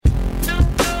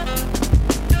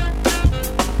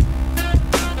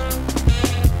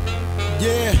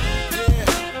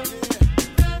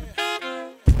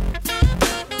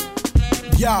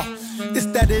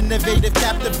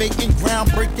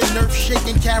groundbreaking,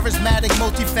 earth-shaking, charismatic,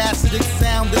 multifaceted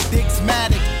sound, the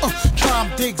Digsmatic.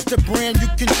 Trom Diggs, the brand you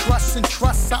can trust and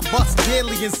trust. I bust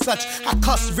daily and such. I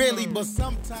cuss really, but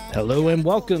sometimes. Hello and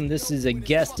welcome. This is a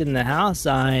guest in the house.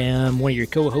 I am one of your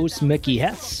co-hosts, Mickey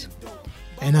Hess.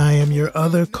 And I am your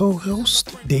other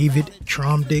co-host, David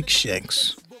Tromdig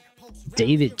Shanks.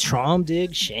 David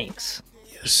Tromdig Shanks.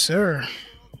 Yes, sir.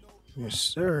 Yes,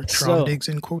 sir. Tromdigs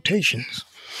in quotations.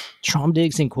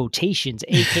 Tromdigs in quotations,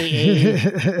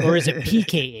 a.k.a. or is it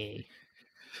p.k.a.?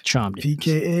 Tromdigs.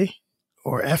 P.k.a.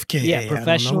 or F.k.a. Yeah,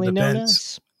 professionally known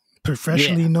as.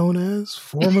 Professionally known as?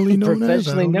 Formally known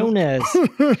professionally known as.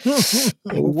 It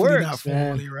works, not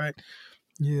formally, man. right?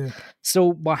 Yeah.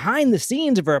 So behind the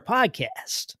scenes of our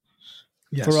podcast,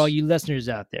 Yes. for all you listeners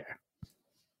out there,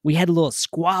 we had a little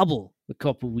squabble a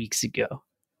couple weeks ago.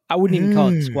 I wouldn't even call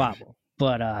it a squabble,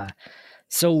 but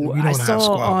so I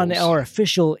saw on our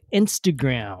official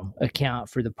Instagram account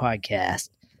for the podcast,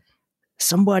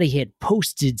 somebody had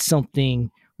posted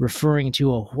something referring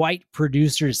to a white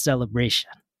producer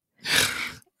celebration.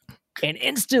 And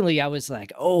instantly I was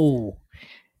like, oh,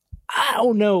 I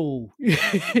don't know.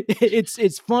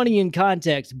 It's funny in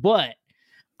context, but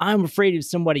I'm afraid if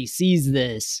somebody sees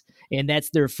this and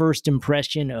that's their first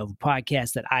impression of a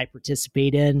podcast that I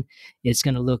participate in, it's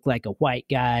going to look like a white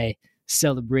guy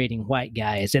celebrating white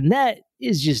guys. And that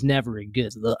is just never a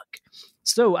good look.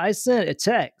 So I sent a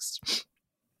text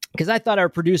because I thought our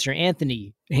producer,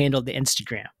 Anthony, handled the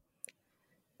Instagram.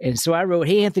 And so I wrote,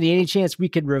 hey, Anthony, any chance we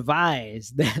could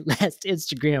revise that last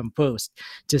Instagram post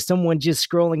to someone just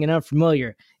scrolling and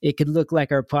unfamiliar? It could look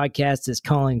like our podcast is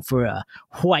calling for a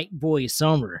white boy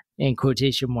summer, in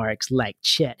quotation marks, like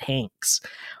Chet Hanks.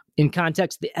 In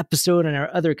context of the episode and our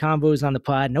other combos on the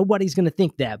pod, nobody's going to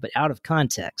think that, but out of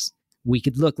context, we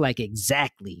could look like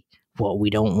exactly what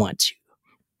we don't want to.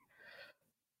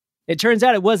 It turns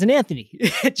out it wasn't Anthony.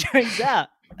 It turns out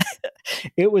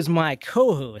it was my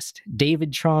co-host,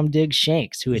 David Tromdig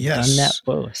Shanks, who had done that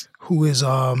post. Who is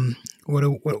what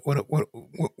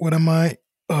am I?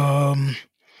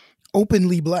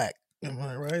 Openly black. Am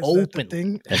I right? Is openly. That the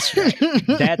thing? That's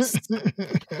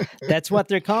right. That's what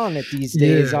they're calling it these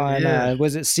days on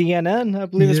was it CNN? I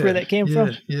believe that's where that came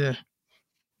from. Yeah.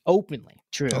 Openly.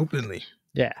 True. Openly.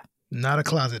 Yeah. Not a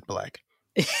closet black.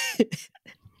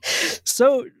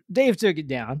 So Dave took it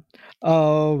down.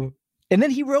 And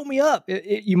then he wrote me up.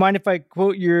 You mind if I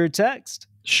quote your text?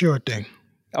 Sure thing.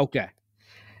 Okay.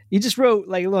 He just wrote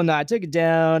like a little note. I took it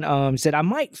down. Said, I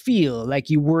might feel like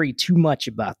you worry too much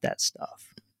about that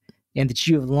stuff and that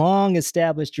you have long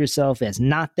established yourself as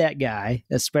not that guy,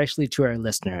 especially to our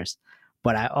listeners.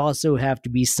 But I also have to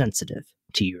be sensitive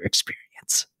to your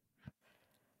experience.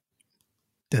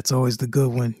 That's always the good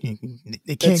one.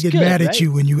 They can't get mad at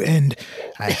you when you end.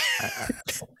 I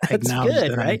acknowledge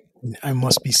good, that right? I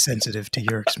must be sensitive to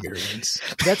your experience.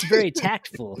 That's very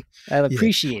tactful. I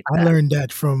appreciate that. I learned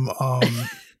that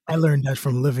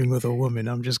from living with a woman.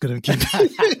 I'm just gonna keep.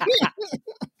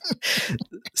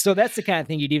 So that's the kind of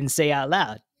thing you'd even say out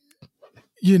loud.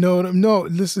 You know what? No,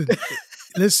 listen.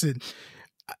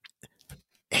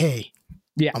 Hey.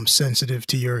 Yeah. I'm sensitive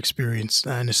to your experience.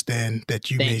 I understand that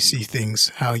you may see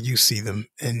things how you see them.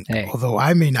 And although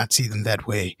I may not see them that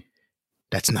way,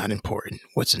 that's not important.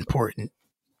 What's important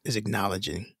is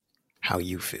acknowledging how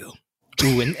you feel.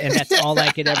 Ooh, and that's all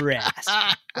I could ever ask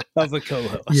of a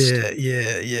co-host.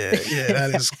 Yeah.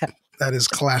 That is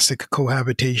classic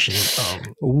cohabitation.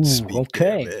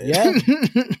 Okay. There, yeah.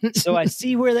 So I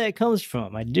see where that comes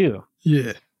from. I do.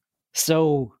 Yeah.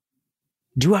 So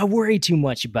do I worry too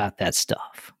much about that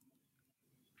stuff?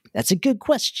 That's a good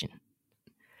question.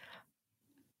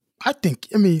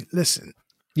 Listen.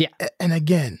 Yeah. And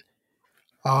again,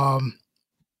 I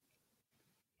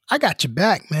got your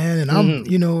back, man. And I'm,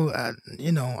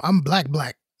 I'm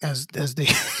black as they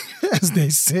as they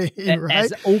say, right?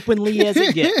 As openly as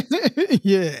it gets.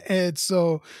 Yeah. And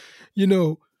so,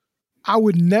 I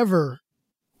would never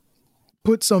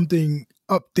put something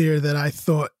up there that I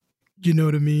thought,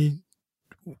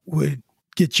 would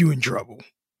get you in trouble.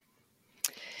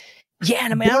 Yeah,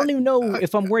 and I don't even know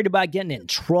if I'm worried about getting in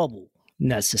trouble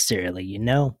necessarily,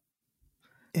 And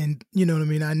you know what I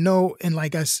mean? I know, and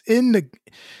like I think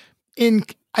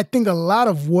a lot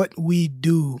of what we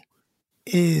do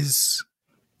is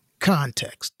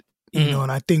context,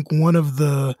 and I think one of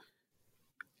the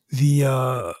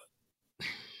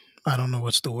I don't know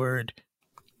what's the word.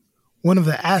 One of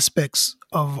the aspects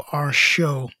of our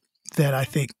show that I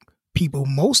think people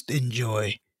most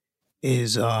enjoy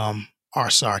is our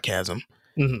sarcasm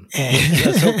and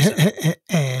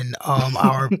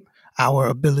our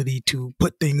ability to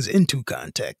put things into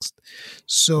context.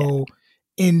 So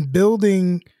in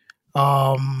building,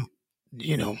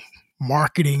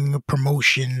 marketing,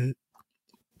 promotion,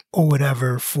 or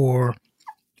whatever for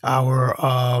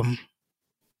our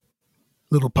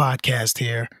little podcast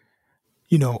here,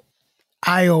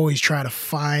 I always try to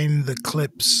find the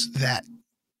clips that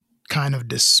kind of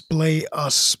display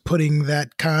us putting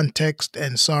that context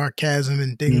and sarcasm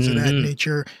and things of that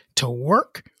nature to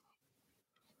work.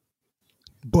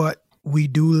 But we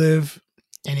do live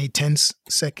in a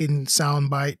 10-second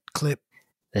soundbite clip.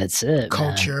 That's it,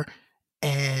 culture. Man.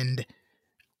 And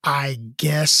I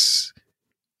guess,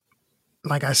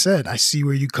 like I said, I see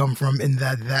where you come from in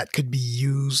that could be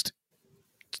used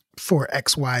for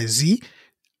XYZ.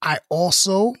 I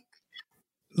also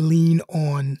lean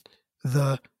on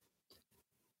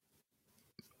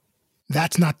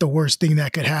that's not the worst thing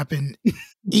that could happen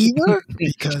either,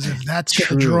 because if that's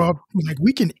going to draw,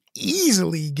 we can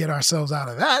easily get ourselves out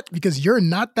of that because you're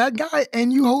not that guy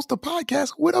and you host a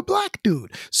podcast with a black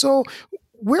dude. So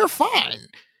we're fine.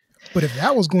 But if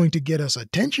that was going to get us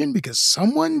attention because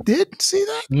someone did see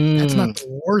that, that's not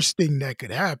the worst thing that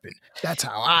could happen. That's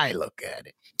how I look at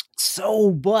it.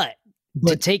 So, but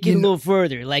to take it a little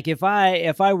further, like if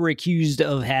I were accused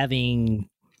of having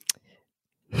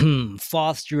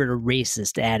fostered a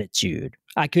racist attitude,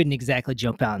 I couldn't exactly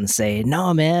jump out and say,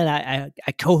 no, man,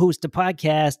 I co-host a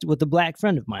podcast with a black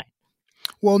friend of mine.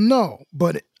 Well, no,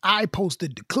 but I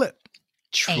posted the clip.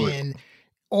 True. And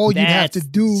all you'd have to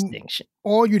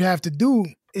do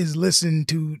is listen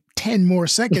to 10 more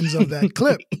seconds of that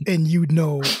clip and you'd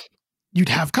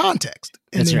have context.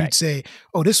 And then you'd say,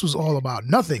 oh, this was all about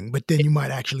nothing. But then you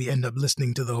might actually end up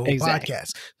listening to the whole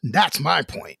podcast. That's my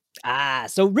point.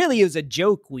 So really it was a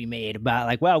joke we made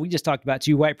about we just talked about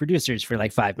 2 white producers for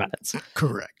 5 minutes.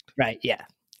 Correct. Right. Yeah.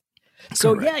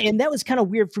 So correct. Yeah. And that was kind of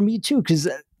weird for me too, because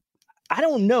I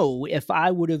don't know if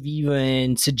I would have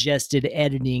even suggested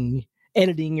editing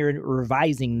or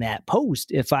revising that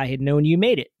post if I had known you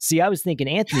made it. See, I was thinking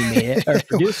Anthony made it, our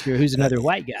producer, who's another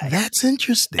white guy. That's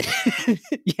interesting.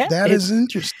 Yeah, that is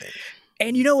interesting.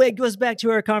 And it goes back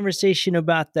to our conversation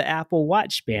about the Apple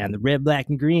Watch band, the red, black,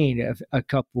 and green, a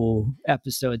couple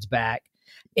episodes back.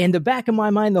 In the back of my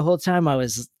mind the whole time, I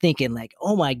was thinking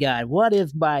oh my God, what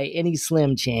if by any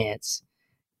slim chance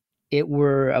it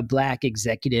were a black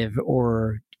executive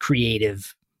or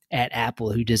creative at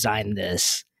Apple who designed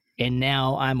this? And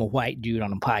now I'm a white dude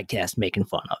on a podcast making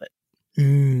fun of it.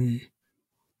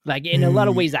 In a lot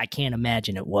of ways, I can't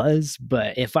imagine it was.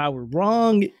 But if I were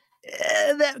wrong,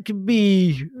 that could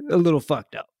be a little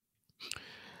fucked up.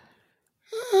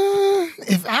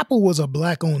 If Apple was a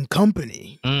black-owned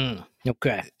company,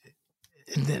 okay,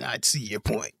 then I'd see your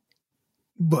point.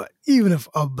 But even if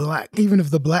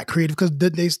the black creative, because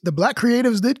the black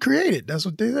creatives did create it. That's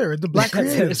what they said. The black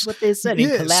creatives. That's what they said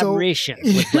in collaboration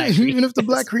with black creatives. Even if the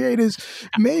black creatives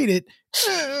made it,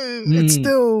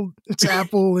 it's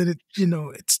Apple, and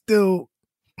it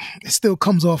still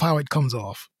comes off how it comes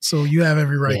off. So you have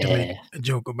every right to make a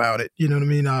joke about it. You know what I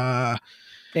mean?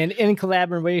 And in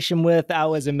collaboration with, I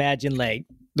always imagine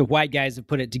the white guys have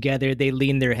put it together. They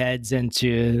lean their heads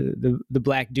into the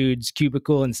black dude's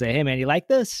cubicle and say, hey, man, you like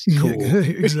this? Cool. Yeah,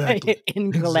 exactly.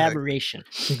 In collaboration.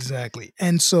 Exactly.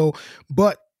 And so,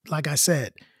 but like I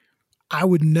said, I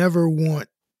would never want,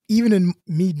 even in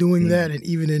me doing that, and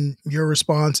even in your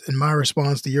response and my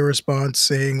response to your response,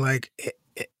 saying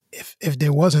if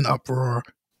there was an uproar,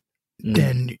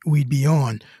 then we'd be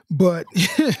on. But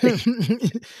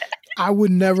I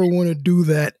would never want to do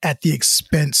that at the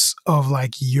expense of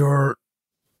your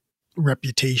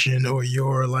reputation or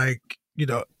your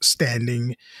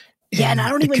standing. Yeah, and I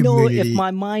don't even know if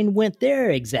my mind went there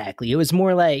exactly. It was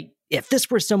more if this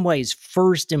were somebody's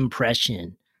first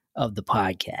impression of the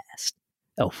podcast,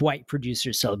 a white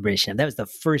producer celebration, that was the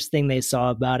first thing they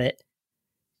saw about it.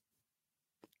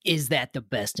 Is that the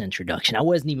best introduction? I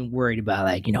wasn't even worried about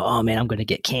oh man, I'm going to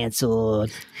get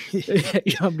canceled.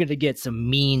 I'm going to get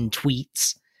some mean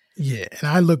tweets. Yeah. And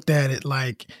I looked at it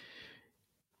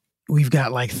we've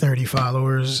got 30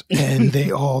 followers and they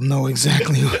all know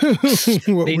exactly what they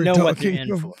we're know talking what they're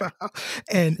in about. For.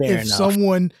 And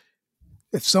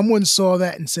if someone saw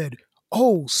that and said,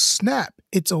 oh, snap,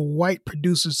 it's a white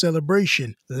producer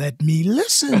celebration, let me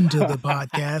listen to the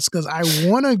podcast because I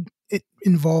want to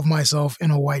involve myself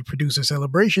in a white producer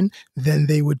celebration, then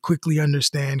they would quickly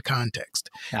understand context.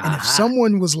 And if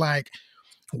someone was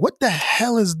what the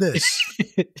hell is this?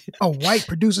 A white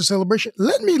producer celebration?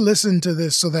 Let me listen to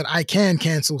this so that I can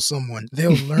cancel someone.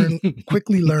 They'll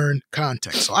quickly learn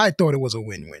context. So I thought it was a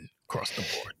win-win across the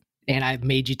board. And I've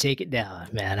made you take it down,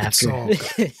 man. It's all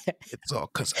good. It's all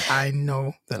because I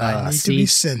know that I need to be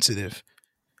sensitive.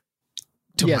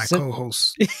 to my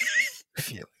co-hosts'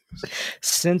 feelings.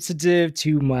 Sensitive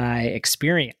to my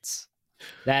experience.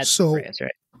 That's right.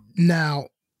 Now,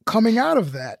 coming out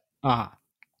of that,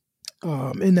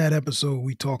 in that episode,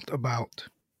 we talked about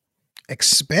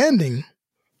expanding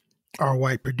our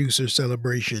white producer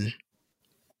celebration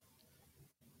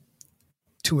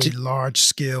to a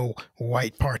large-scale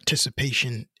white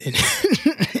participation in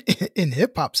in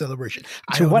hip-hop celebration.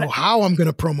 I don't know how I'm going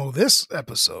to promo this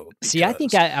episode. See, I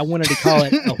think I wanted to call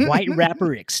it a white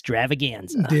rapper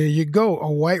extravaganza. There you go,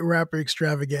 a white rapper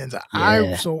extravaganza.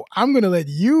 Yeah. So I'm going to let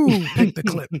you pick the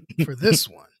clip for this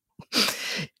one.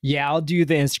 Yeah, I'll do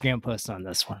the Instagram post on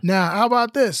this one. Now, how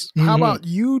about this? Mm-hmm. How about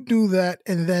you do that,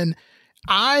 and then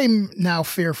I'm now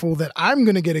fearful that I'm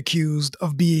going to get accused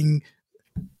of being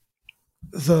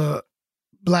the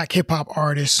black hip hop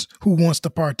artist who wants to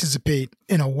participate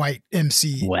in a white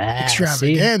MC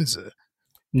extravaganza. See?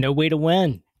 No way to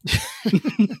win.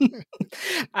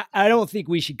 I don't think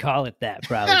we should call it that,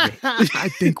 probably. I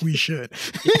think we should.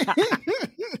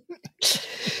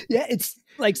 Yeah, it's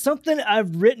like something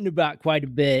I've written about quite a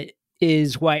bit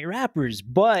is white rappers,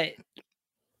 but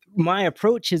my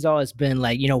approach has always been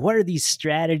like, what are these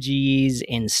strategies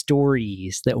and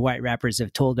stories that white rappers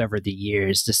have told over the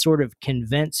years to sort of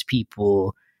convince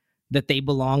people that they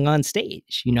belong on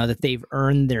stage, that they've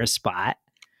earned their spot,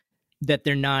 that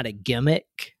they're not a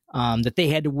gimmick, that they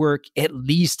had to work at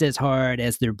least as hard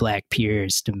as their black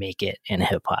peers to make it in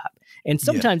hip hop. And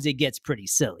sometimes it gets pretty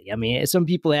silly. I mean, some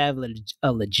people have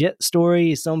a legit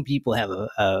story. Some people have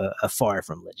a far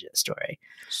from legit story.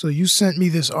 So you sent me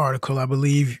this article. I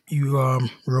believe you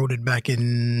wrote it back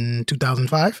in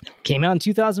 2005? Came out in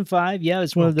 2005. Yeah,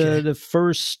 it's one of the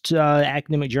first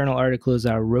academic journal articles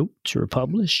I wrote or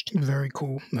published. Very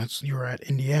cool. You were at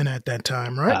Indiana at that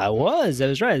time, right? I was. That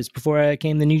was right. It was before I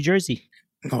came to New Jersey.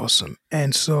 Awesome.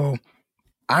 And so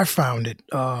I found it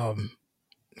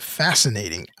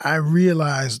fascinating. I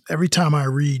realized every time I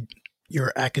read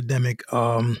your academic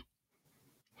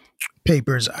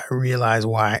papers, I realize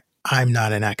why I'm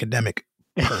not an academic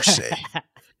per se.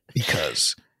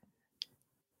 Because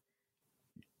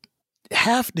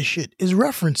half the shit is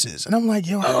references. And I'm like,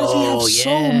 how does he have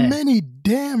so many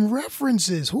damn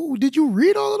references? Who did you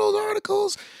read all of those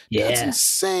articles? Yeah. That's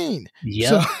insane.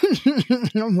 Yeah. So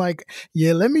I'm like,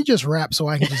 let me just rap so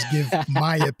I can just give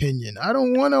my opinion. I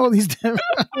don't want all these I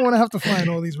don't want to have to find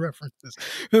all these references.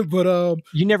 But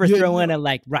you never throw in a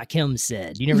like Rakim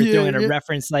said. You never throw in a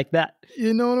reference like that.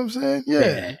 You know what I'm saying?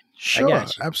 Yeah. Sure,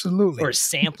 absolutely. Or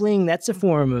sampling, that's a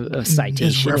form of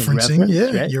citation. Referencing,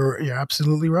 right? You're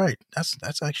absolutely right.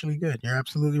 That's actually good. You're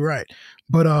absolutely right.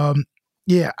 But I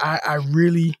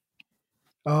really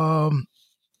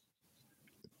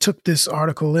took this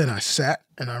article in. I sat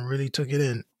and I really took it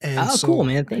in. And cool,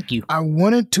 man. Thank you. I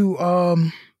wanted to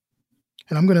and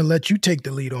I'm going to let you take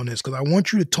the lead on this because I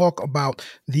want you to talk about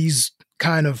these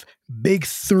kind of big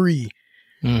three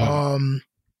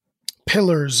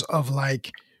pillars of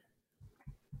like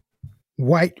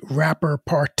white rapper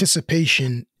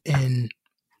participation in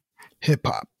hip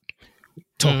hop.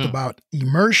 Talked about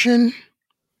immersion,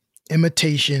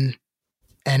 imitation,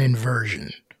 and inversion.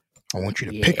 I want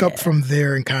you to pick up from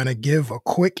there and kind of give a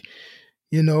quick,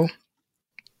 on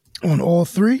all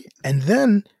three. And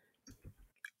then,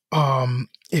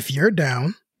 if you're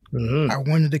down, I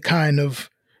wanted to kind of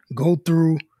go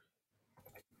through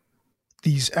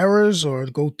these eras or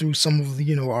go through some of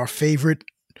the, our favorite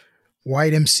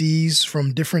white MCs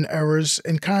from different eras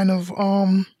and kind of,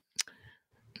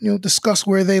 discuss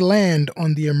where they land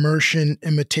on the immersion,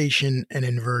 imitation, and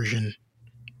inversion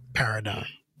paradigm.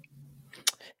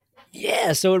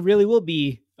 Yeah, so it really will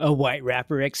be a white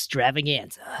rapper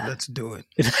extravaganza. Let's do it.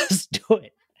 Let's do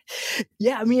it.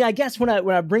 Yeah, I mean, I guess when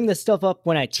I bring this stuff up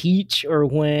when I teach or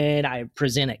when I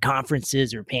present at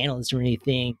conferences or panels or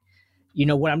anything,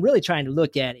 what I'm really trying to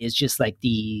look at is just like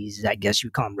these, I guess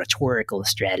you call them rhetorical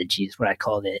strategies, what I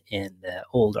called it in the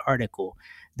old article,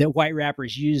 that white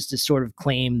rappers use to sort of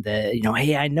claim that,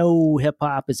 hey, I know hip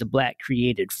hop is a black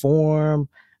created form.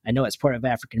 I know it's part of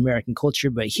African American culture,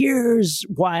 but here's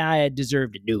why I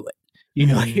deserve to do it.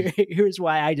 Here's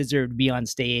why I deserve to be on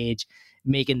stage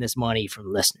making this money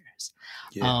from listeners.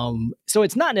 Yeah. So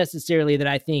it's not necessarily that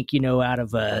I think, out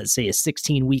of a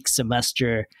 16-week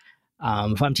semester,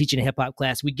 if I'm teaching a hip hop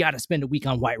class, we got to spend a week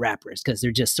on white rappers because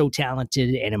they're just so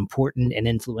talented and important and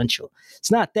influential.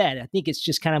 It's not that. I think it's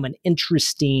just kind of an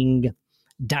interesting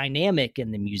dynamic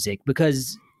in the music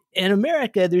because in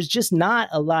America, there's just not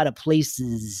a lot of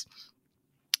places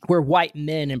where white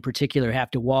men in particular have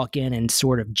to walk in and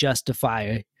sort of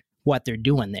justify what they're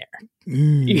doing there.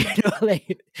 You know,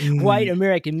 like white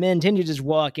American men tend to just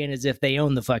walk in as if they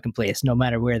own the fucking place, no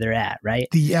matter where they're at, right?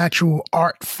 The actual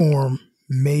art form of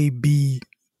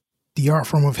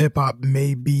hip hop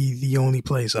may be the only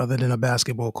place other than a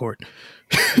basketball court.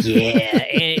 Yeah,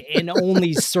 and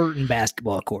only certain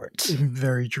basketball courts.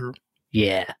 Very true.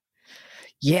 Yeah.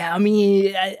 Yeah, I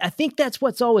mean, I think that's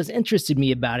what's always interested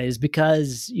me about it, is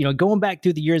because, you know, going back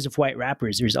through the years of white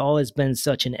rappers, there's always been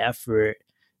such an effort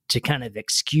to kind of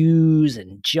excuse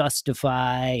and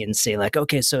justify and say like,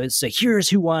 okay, so here's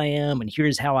who I am and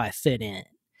here's how I fit in.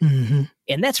 Mm-hmm.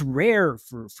 And that's rare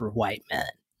for white men.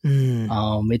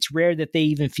 It's rare that they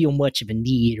even feel much of a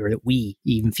need, or that we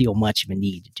even feel much of a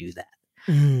need to do that.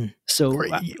 So go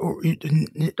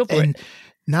for it.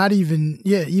 Not even,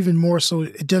 even more so.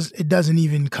 It doesn't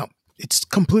even come. It's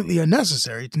completely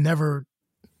unnecessary. It's never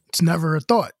a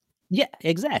thought. Yeah,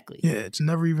 exactly. Yeah, it's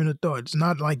never even a thought. It's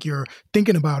not like you're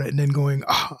thinking about it and then going,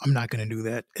 "Oh, I'm not going to do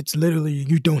that." It's literally,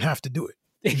 you don't have to do it.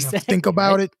 You exactly. think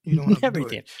about it. You don't have never to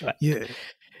do it. Right. Yeah,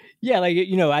 yeah. Like,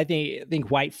 you know, I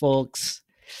think white folks.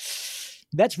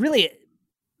 That's really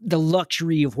the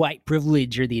luxury of white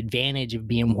privilege, or the advantage of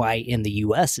being white in the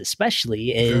U.S.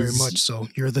 especially, is very much so.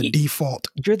 You're the default.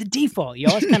 You're the default. You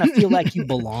always kind of feel like you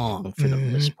belong for the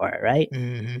most part, right?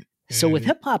 Mm-hmm. So with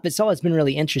hip hop, it's always been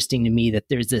really interesting to me that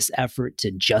there's this effort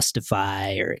to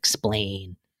justify or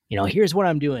explain, you know, here's what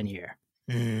I'm doing here.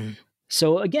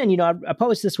 So again, you know, I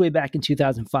published this way back in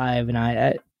 2005, and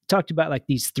I talked about like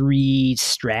these 3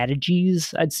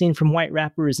 strategies I'd seen from white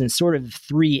rappers, and sort of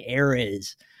 3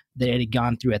 eras that it had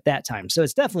gone through at that time. So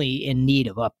it's definitely in need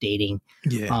of updating.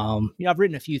 Yeah. You know, I've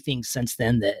written a few things since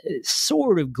then that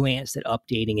sort of glanced at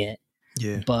updating it.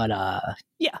 Yeah. But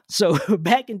yeah. So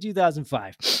back in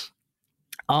 2005,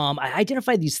 I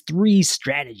identified these 3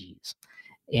 strategies,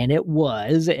 and it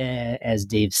was, as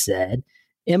Dave said,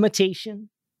 imitation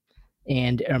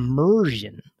and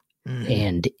immersion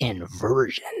and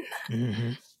inversion.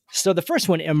 Mm-hmm. So the first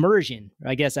one, immersion,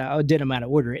 I guess I did them out of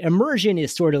order. Immersion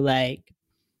is sort of like,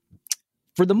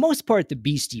 for the most part, the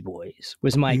Beastie Boys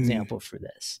was my example for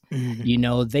this. You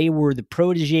know, they were the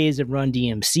proteges of Run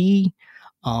DMC.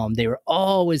 They were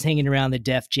always hanging around the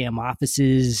Def Jam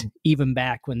offices, even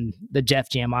back when the Def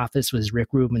Jam office was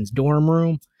Rick Rubin's dorm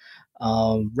room.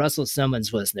 Russell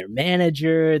Simmons was their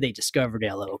manager. They discovered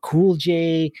LL Cool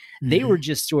J. They were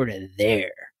just sort of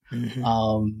there.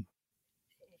 And,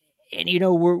 you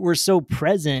know, we're so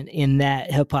present in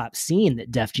that hip hop scene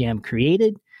that Def Jam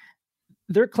created.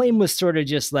 Their claim was sort of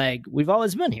just like, we've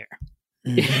always been here.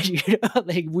 You know,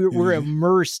 like we're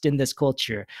immersed in this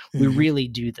culture. We really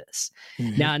do this.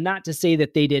 Now, not to say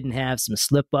that they didn't have some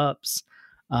slip ups.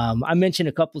 I mentioned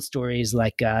a couple stories,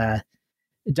 like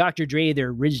Dr. Dre,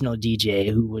 their original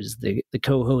DJ, who was the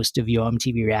co-host of Yo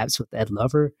MTV Raps with Ed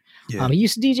Lover. Yeah. He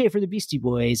used to DJ for the Beastie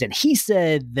Boys, and he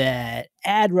said that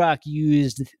Ad Rock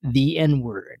used the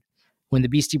N-word when the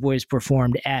Beastie Boys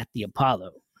performed at the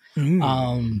Apollo.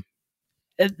 The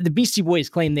Beastie Boys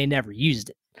claim they never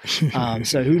used it.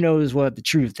 So who knows what the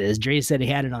truth is. Dre said he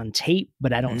had it on tape,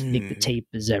 but I don't think the tape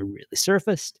has ever really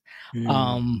surfaced.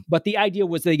 But the idea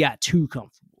was they got too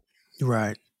comfortable.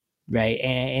 Right.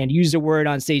 And used a word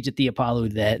on stage at the Apollo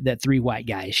that 3 white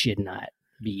guys should not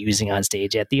be using on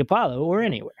stage at the Apollo or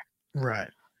anywhere.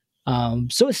 Right.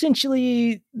 So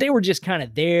essentially, they were just kind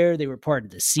of there. They were part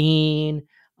of the scene.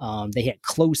 They had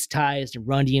close ties to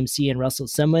Run DMC and Russell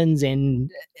Simmons. And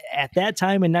at that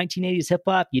time in 1980s hip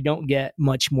hop, you don't get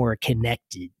much more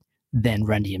connected than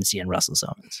Run DMC and Russell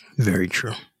Simmons. Very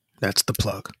true. That's the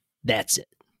plug. That's it.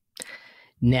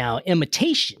 Now,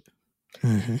 imitation.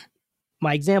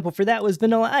 My example for that was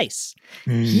Vanilla Ice.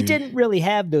 He didn't really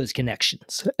have those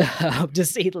connections, to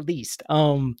say the least.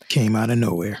 Came out of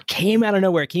nowhere. Came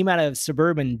out of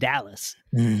suburban Dallas.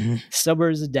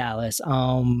 Suburbs of Dallas.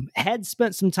 Had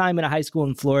spent some time in a high school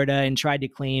in Florida and tried to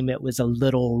claim it was a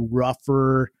little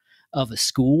rougher of a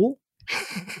school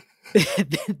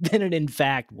than it in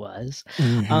fact was.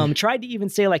 Tried to even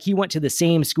say like he went to the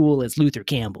same school as Luther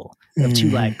Campbell of Two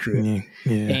Live Crew.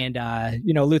 And,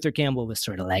 you know, Luther Campbell was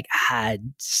sort of like, I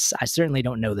certainly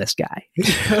don't know this guy.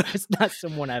 It's not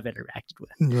someone I've interacted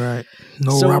with. Right.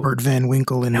 No Robert Van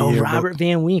Winkle in No the Robert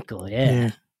Van Winkle,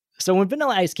 yeah. So when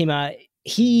Vanilla Ice came out,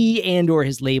 he and or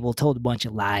his label told a bunch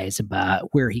of lies about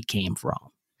where he came from.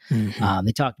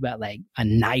 They talked about like a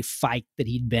knife fight that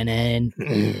he'd been in.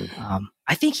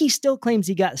 I think he still claims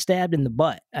he got stabbed in the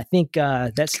butt. I think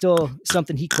that's still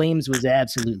something he claims was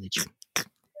absolutely true.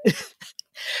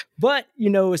 But,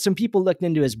 some people looked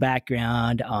into his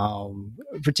background,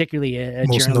 particularly a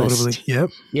most journalist. Notably, yep.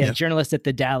 Yeah, journalist at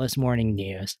the Dallas Morning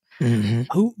News,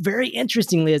 who, very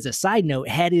interestingly, as a side note,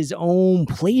 had his own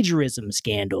plagiarism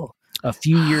scandal a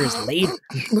few years later.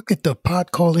 Look at the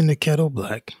pot calling the kettle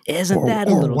black. Isn't that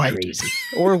a little white. Crazy?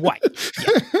 Or white.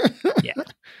 Yeah.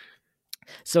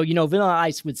 So, Vanilla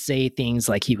Ice would say things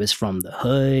like he was from the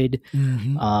hood. You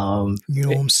know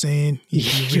what I'm saying? He's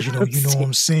the original, you know what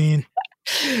I'm saying?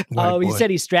 He said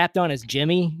he strapped on his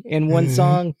Jimmy in one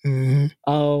song.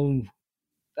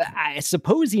 I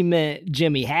suppose he meant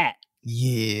Jimmy Hat.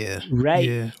 Yeah. Right.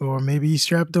 Yeah. Or maybe he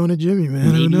strapped on a Jimmy,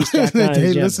 man. Maybe he strapped on hey,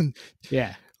 Jimmy. Listen.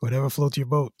 Yeah. Whatever floats your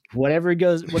boat. Whatever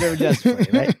does for you,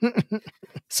 right?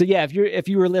 So yeah, if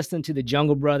you were listening to the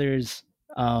Jungle Brothers,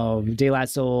 De La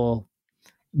Soul,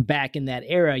 back in that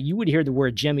era, you would hear the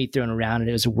word Jimmy thrown around, and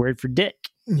it was a word for dick.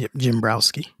 Yep,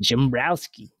 Jimbrowski.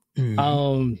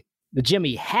 The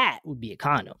Jimmy Hat would be a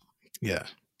condom. Yeah.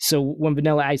 So when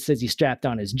Vanilla Ice says he strapped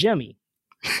on his Jimmy,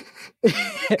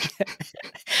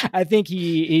 I think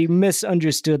he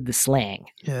misunderstood the slang.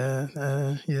 Yeah,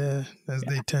 as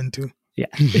they tend to. Yeah.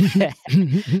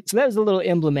 So that was a little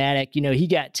emblematic. He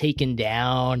got taken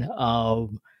down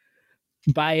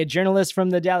by a journalist from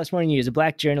the Dallas Morning News, a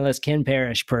black journalist, Ken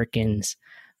Parrish Perkins,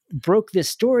 broke this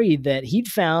story that he'd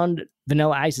found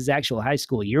Vanilla Ice's actual high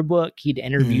school yearbook. He'd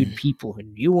interviewed people who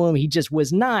knew him. He just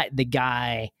was not the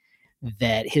guy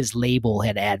that his label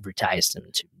had advertised him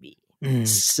to be.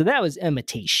 So that was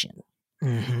imitation.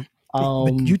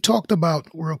 But you talked about,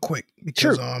 real quick,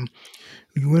 because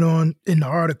you went on in the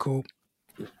article,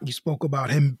 you spoke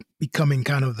about him becoming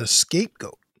kind of the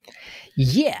scapegoat.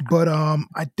 Yeah. But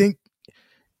I think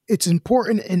it's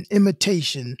important in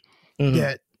imitation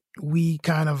that we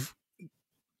kind of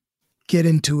get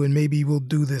into, and maybe we'll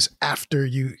do this after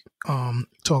you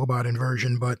talk about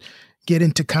inversion, but get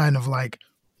into kind of like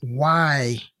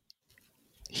why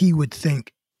he would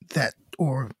think that,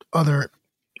 or other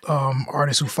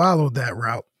artists who followed that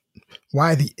route,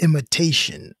 why the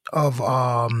imitation of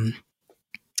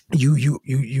you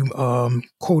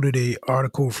quoted a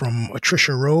article from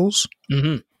Trisha Rose,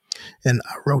 and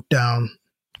I wrote down,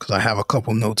 because I have a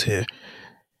couple notes here,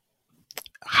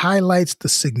 highlights the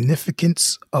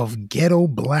significance of ghetto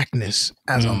blackness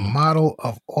as a model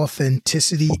of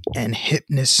authenticity and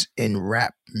hipness in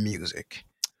rap music.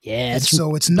 Yeah,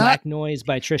 so it's Black not Noise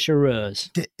by Trisha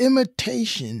Rose. The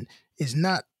imitation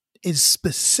is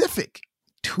specific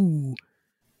to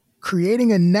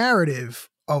creating a narrative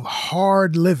of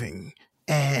hard living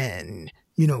and,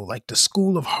 like the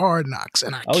school of hard knocks.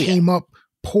 And I came up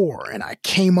poor and I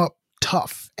came up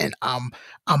tough and I'm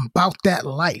about that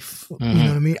life. You know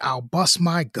what I mean? I'll bust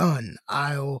my gun.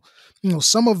 I'll,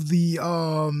 some of the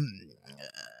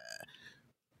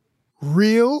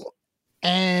real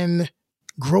and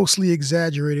grossly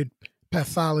exaggerated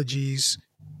pathologies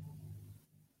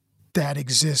that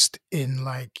exist in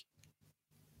like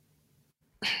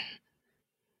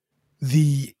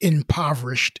the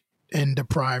impoverished and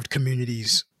deprived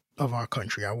communities of our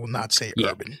country. I will not say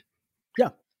urban. Yeah.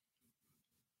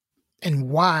 And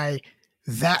why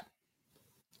that,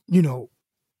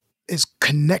 is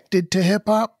connected to hip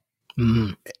hop.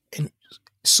 And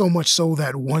so much so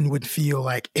that one would feel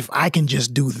like, if I can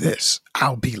just do this,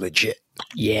 I'll be legit.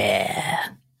 Yeah.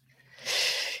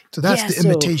 So that's the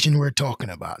imitation we're talking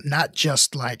about. Not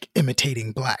just like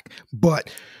imitating black, but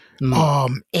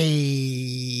and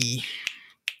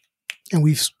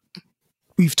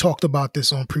we've talked about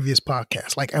this on previous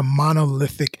podcasts, like a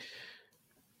monolithic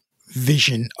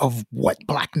vision of what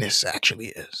blackness actually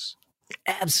is.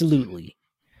 Absolutely.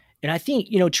 And I think,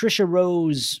 Trisha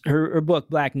Rose, her book,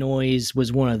 Black Noise,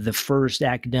 was one of the first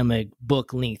academic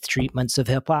book-length treatments of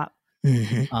hip-hop. Came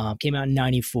out in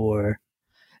 1994.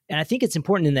 And I think it's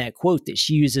important in that quote that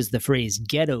she uses the phrase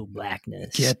ghetto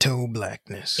blackness. Ghetto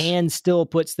blackness. And still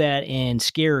puts that in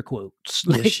scare quotes.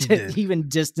 Yes, she did. Even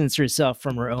distance herself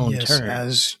from her own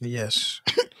term. Yes.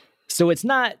 So it's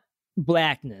not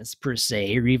blackness per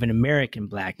se, or even American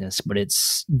blackness, but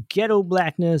it's ghetto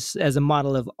blackness as a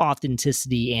model of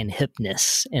authenticity and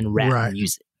hipness in rap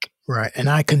music. Right. And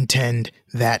I contend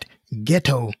that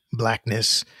ghetto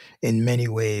blackness in many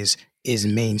ways is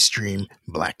mainstream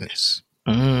blackness.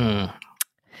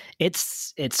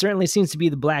 It certainly seems to be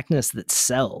the blackness that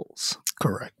sells.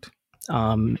 Correct.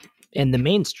 In the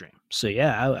mainstream. So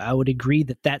yeah, I would agree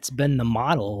that that's been the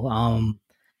model.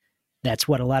 That's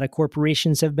what a lot of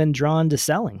corporations have been drawn to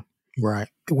selling. Right.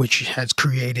 Which has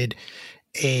created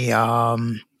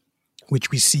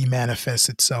which we see manifest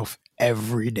itself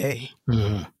every day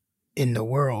in the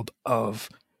world of,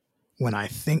 when I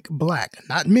think black,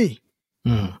 not me,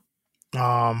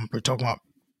 We're talking about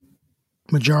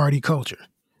majority culture.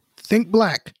 Think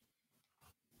black.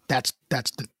 That's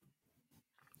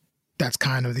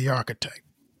kind of the archetype.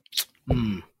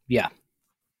 Yeah.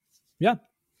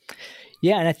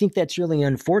 And I think that's really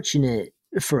unfortunate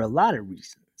for a lot of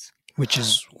reasons. Which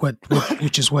is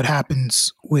what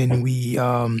happens when we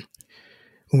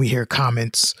hear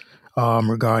comments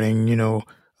regarding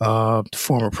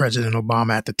former President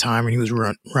Obama at the time when he was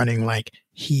running, like,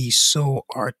 he's so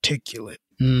articulate.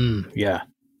 Yeah.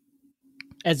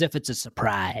 As if it's a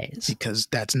surprise. Because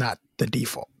that's not the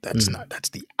default. That's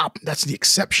the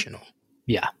exceptional.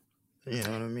 Yeah. You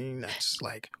know what I mean? That's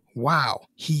like, wow,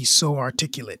 he's so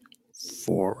articulate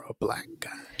for a black guy.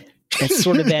 That's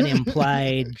sort of that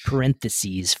implied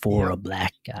parentheses for a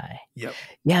black guy. Yep.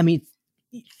 Yeah, I mean,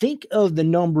 think of the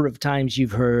number of times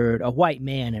you've heard a white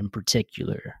man in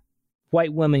particular.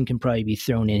 White women can probably be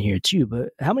thrown in here too, but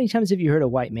how many times have you heard a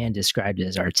white man described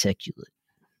as articulate?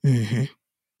 Mm-hmm.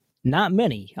 Not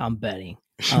many, I'm betting.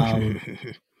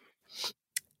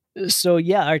 So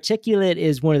yeah, articulate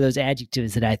is one of those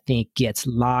adjectives that I think gets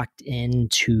locked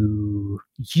into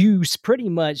use pretty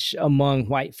much among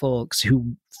white folks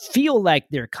who feel like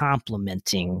they're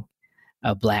complimenting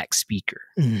a black speaker.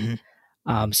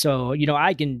 Mm-hmm. So,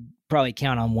 I can probably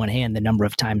count on one hand the number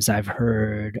of times I've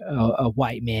heard a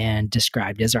white man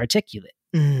described as articulate.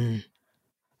 Mm.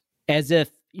 As if,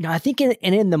 I think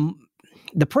in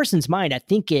the person's mind, I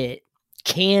think it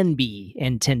can be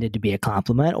intended to be a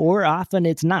compliment, or often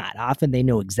it's not. Often they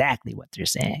know exactly what they're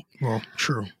saying. Well,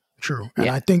 true. And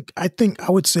I think I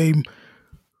would say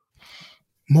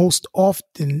most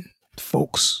often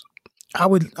folks, I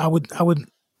would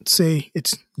say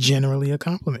it's generally a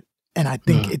compliment. And I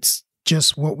think it's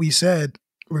just what we said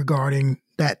regarding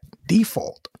that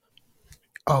default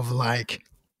of like,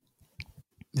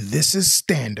 this is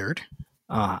standard.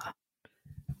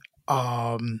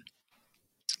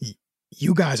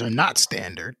 You guys are not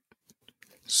standard.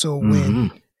 So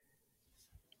when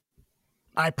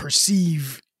I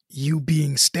perceive you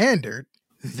being standard,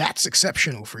 that's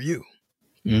exceptional for you.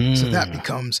 So that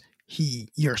becomes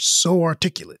you're so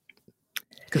articulate,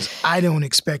 because I don't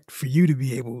expect for you to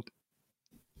be able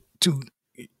to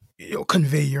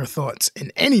convey your thoughts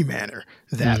in any manner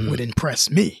that would impress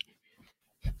me.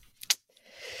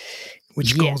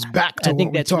 Which goes back to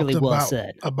what we talked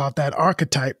about that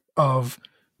archetype of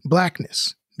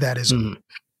blackness that is,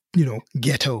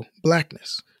 ghetto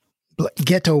blackness.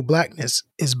 Ghetto blackness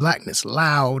is blackness,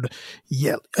 loud,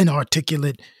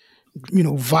 inarticulate,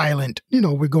 violent.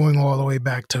 We're going all the way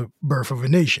back to Birth of a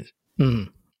Nation.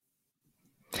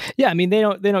 Yeah, I mean, they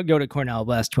don't go to Cornell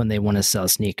West when they want to sell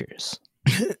sneakers,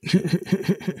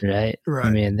 right? Right. I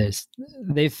mean,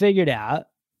 they figured out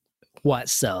what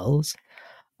sells,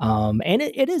 and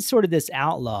it is sort of this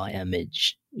outlaw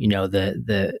image,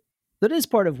 that is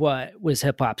part of what was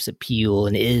hip hop's appeal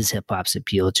and is hip hop's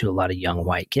appeal to a lot of young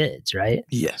white kids, right?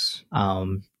 Yes.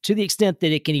 To the extent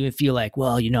that it can even feel like,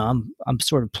 well, I'm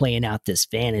sort of playing out this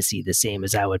fantasy the same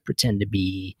as I would pretend to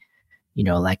be,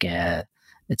 like a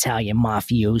Italian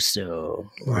mafioso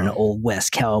or an old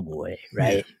West cowboy,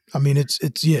 right? Yeah. I mean, it's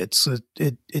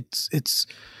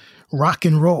rock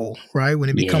and roll, right? When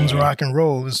it becomes rock and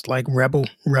roll, it's like rebel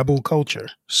culture.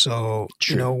 So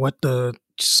what the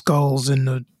skulls and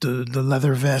the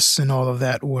leather vests and all of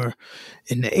that were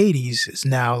in the 80s is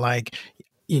now like,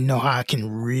 how I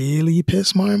can really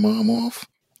piss my mom off?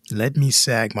 Let me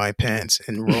sag my pants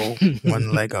and roll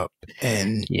one leg up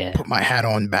and put my hat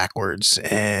on backwards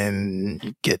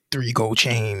and get 3 gold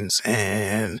chains,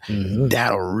 and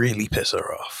that'll really piss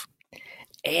her off.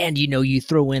 And, you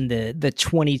throw in the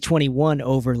 2021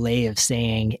 overlay of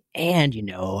saying, and,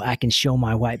 I can show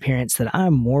my white parents that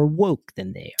I'm more woke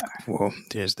than they are. Well,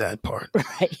 there's that part.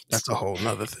 Right. That's a whole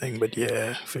nother thing, but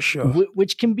yeah, for sure.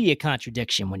 Which can be a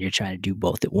contradiction when you're trying to do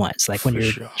both at once. Like when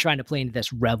you're trying to play into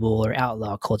this rebel or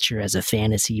outlaw culture as a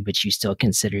fantasy, but you still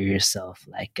consider yourself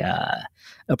like a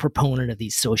proponent of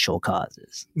these social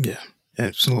causes. Yeah,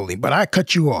 absolutely. But I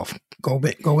cut you off. Go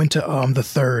into the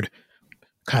third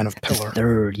kind of pillar.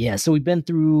 Third, yeah. So we've been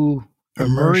through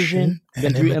immersion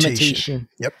and imitation.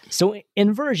 Yep. So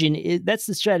inversion, that's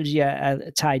the strategy I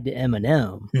tied to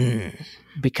Eminem,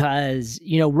 because,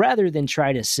 rather than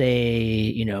try to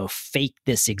say, fake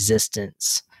this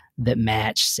existence that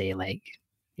match, say, like,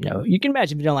 you can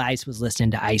imagine Vanilla Ice was listening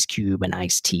to Ice Cube and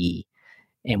Ice-T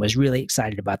and was really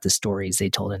excited about the stories they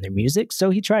told in their music.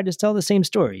 So he tried to tell the same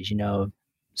stories.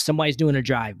 Somebody's doing a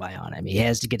drive-by on him. He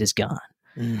has to get his gun.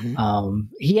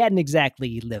 He hadn't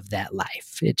exactly lived that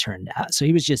life, it turned out. So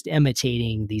he was just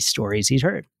imitating these stories he'd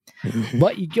heard.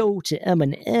 But you go to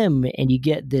Eminem and you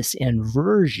get this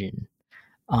inversion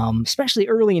especially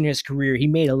early in his career, he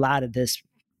made a lot of this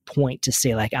point to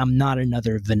say, like, I'm not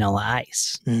another Vanilla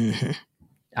Ice. Mm-hmm.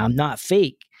 I'm not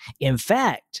fake. In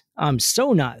fact, I'm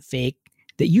so not fake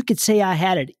that you could say I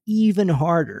had it even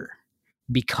harder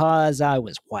because I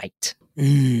was white.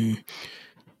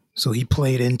 So he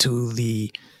played into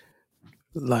the,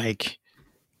 like,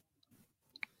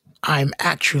 I'm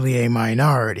actually a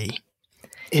minority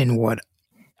in what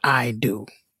I do.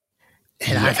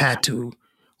 And I've had to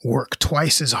work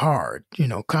twice as hard,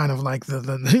 kind of like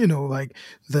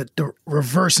the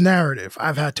reverse narrative.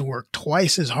 I've had to work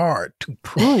twice as hard to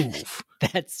prove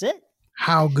that's it.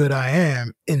 How good I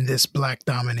am in this Black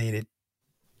dominated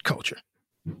culture.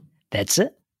 That's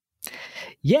it.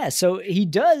 Yeah, so he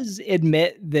does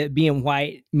admit that being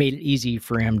white made it easy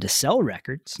for him to sell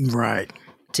records. Right.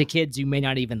 To kids who may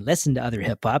not even listen to other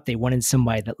hip hop. They wanted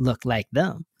somebody that looked like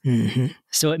them. Mm-hmm.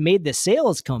 So it made the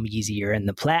sales come easier and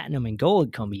the platinum and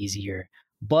gold come easier.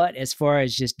 But as far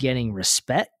as just getting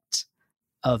respect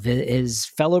of his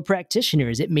fellow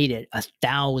practitioners, it made it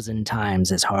 1,000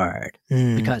 times as hard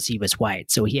because he was white.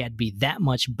 So he had to be that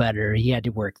much better. He had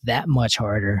to work that much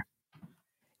harder,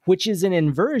 which is an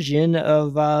inversion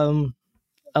of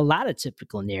a lot of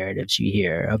typical narratives you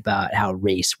hear about how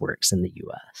race works in the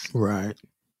U.S.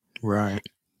 Right.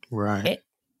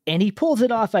 And he pulls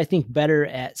it off, I think, better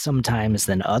at some times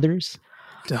than others.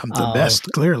 The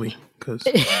best, clearly.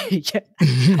 Yeah.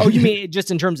 Oh, you mean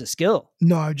just in terms of skill?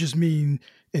 No, I just mean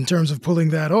in terms of pulling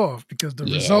that off, because the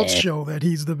results show that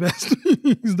he's the best.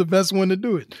 He's the best one to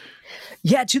do it.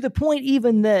 Yeah, to the point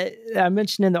even that I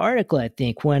mentioned in the article, I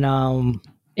think, when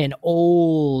an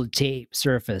old tape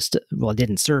surfaced, well, it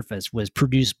didn't surface, was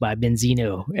produced by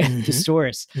Benzino at the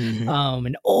source.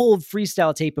 An old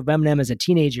freestyle tape of Eminem as a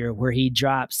teenager where he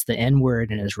drops the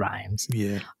N-word in his rhymes.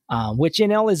 Yeah. Which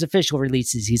in all his official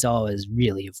releases, he's always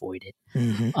really avoided.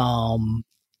 And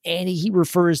he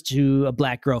refers to a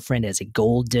Black girlfriend as a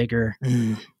gold digger.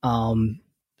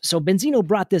 So Benzino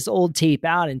brought this old tape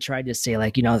out and tried to say,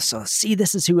 like, so see,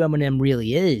 this is who Eminem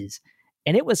really is.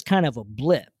 And it was kind of a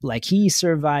blip. Like, he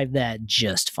survived that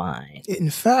just fine. In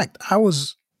fact, I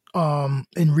was,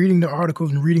 in reading the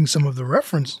articles and reading some of the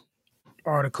reference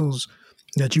articles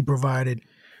that you provided,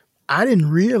 I didn't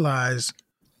realize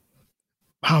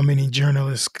how many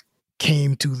journalists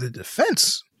came to the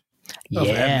defense of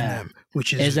Eminem,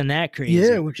 which is... Isn't that crazy?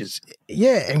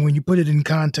 Yeah, and when you put it in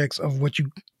context of what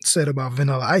you said about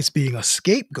Vanilla Ice being a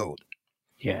scapegoat.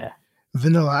 Yeah.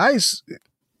 Vanilla Ice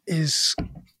is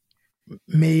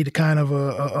made kind of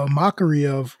a mockery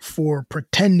of for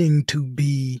pretending to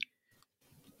be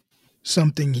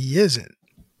something he isn't.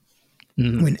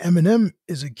 When Eminem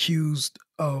is accused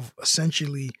of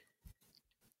essentially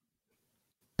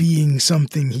being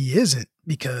something he isn't,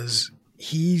 because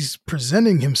he's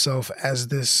presenting himself as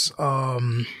this,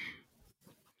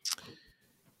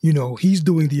 he's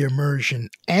doing the immersion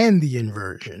and the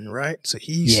inversion, right? So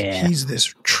he's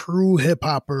this true hip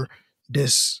hopper,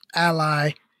 this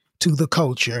ally to the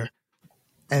culture,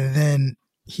 and then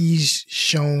he's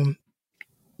shown,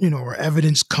 or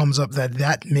evidence comes up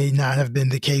that may not have been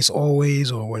the case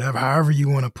always, or whatever, however you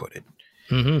want to put it.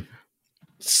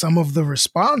 Some of the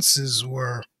responses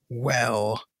were,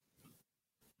 well,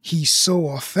 he's so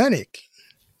authentic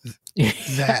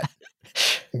that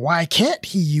why can't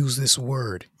he use this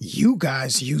word? You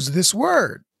guys use this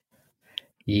word.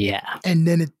 Yeah. And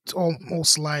then it's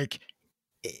almost like,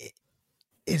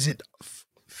 is it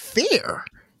fair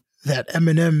that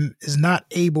Eminem is not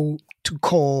able to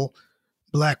call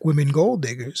Black women gold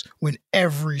diggers when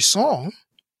every song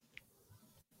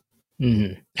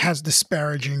has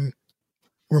disparaging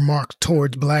remarks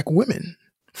towards Black women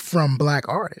from Black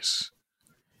artists?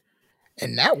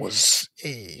 And that was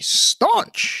a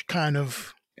staunch kind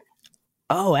of...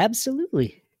 Oh,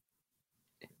 absolutely.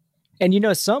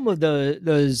 And some of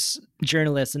those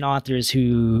journalists and authors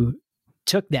who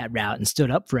took that route and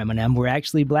stood up for Eminem were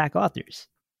actually Black authors.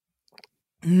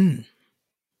 And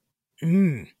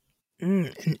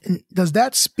does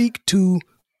that speak to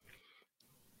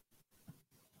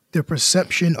the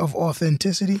perception of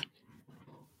authenticity?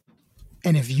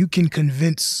 And if you can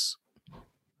convince,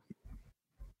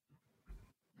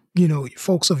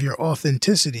 folks of your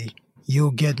authenticity,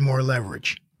 you'll get more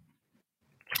leverage.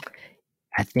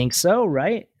 I think so,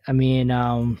 right? I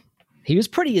mean, he was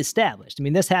pretty established. I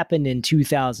mean, this happened in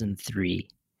 2003.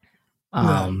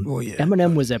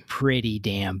 Eminem was a pretty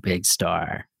damn big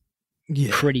star.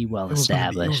 Yeah, pretty well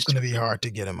established. It was going to be hard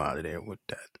to get him out of there with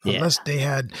that.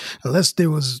 Unless there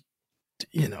was,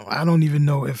 I don't even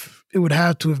know if it would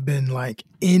have to have been like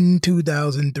in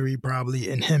 2003 probably,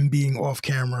 and him being off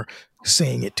camera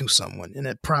saying it to someone, and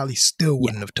it probably still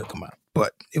wouldn't have took him out,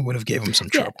 but it would have gave him some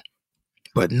trouble.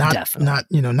 But not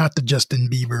the Justin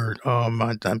Bieber.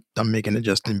 I'm making a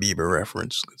Justin Bieber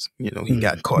reference because he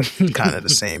got caught kind of the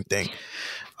same thing,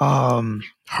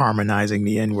 harmonizing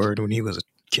the N-word when he was a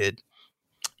kid.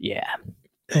 Yeah,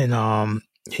 and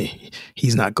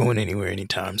he's not going anywhere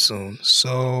anytime soon.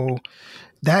 So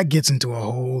that gets into a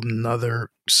whole nother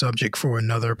subject for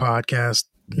another podcast.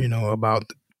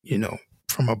 About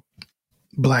from a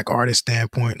Black artist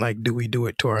standpoint, like, do we do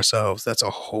it to ourselves? That's a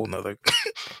whole nother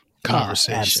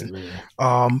conversation.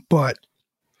 But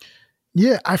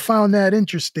yeah, I found that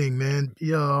interesting, man.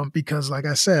 Because like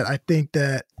I said, I think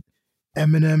that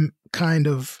Eminem kind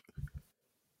of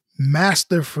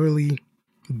masterfully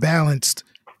balanced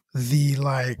the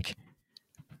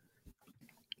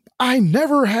I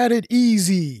never had it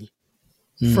easy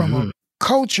from a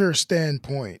culture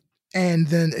standpoint, and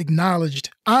then acknowledged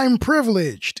I'm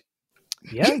privileged.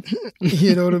 Yeah.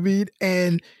 You know what I mean?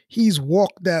 And he's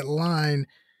walked that line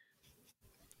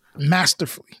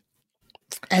masterfully.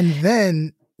 And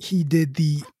then he did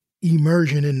the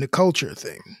immersion in the culture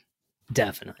thing.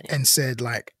 Definitely. And said,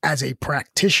 as a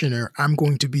practitioner, I'm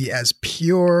going to be as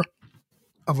pure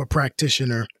of a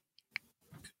practitioner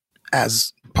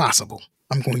as possible.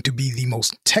 I'm going to be the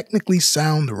most technically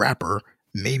sound rapper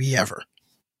maybe ever.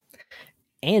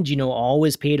 And,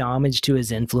 always paid homage to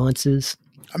his influences.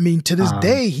 I mean, to this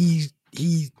day, he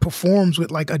performs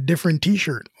with a different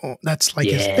T-shirt. Oh, that's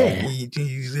his thing.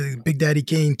 He's a Big Daddy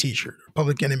Kane T-shirt,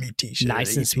 Public Enemy T-shirt,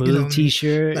 nice and smooth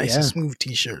T-shirt, nice and smooth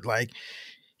T-shirt.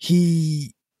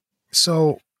 He's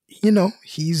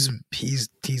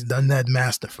done that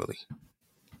masterfully.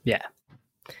 Yeah,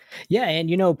 yeah,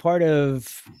 and part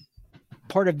of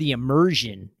the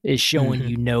immersion is showing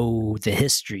the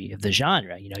history of the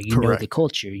genre. You know the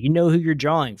culture. You know who you're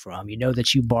drawing from. You know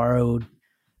that you borrowed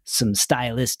some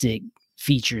stylistic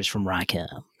features from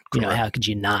Rakim. How could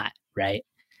you not, right?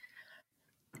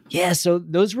 Yeah, so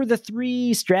those were the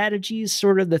three strategies,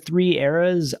 sort of the three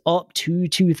eras up to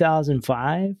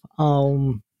 2005.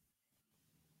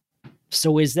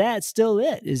 So is that still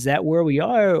it? Is that where we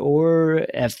are, or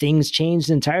have things changed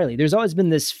entirely? There's always been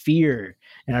this fear,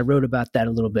 and I wrote about that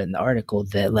a little bit in the article,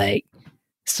 that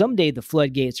someday the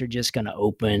floodgates are just going to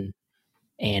open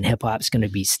and hip hop's going to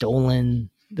be stolen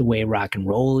the way rock and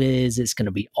roll is. It's going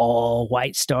to be all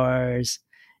white stars,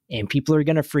 and people are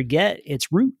going to forget its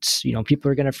roots.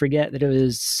 People are going to forget that it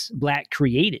was Black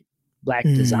created, Black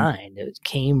designed. It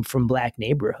came from Black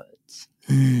neighborhoods.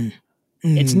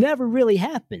 It's never really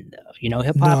happened, though.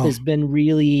 Hip hop has been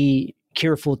really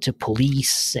careful to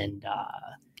police and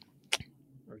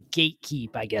or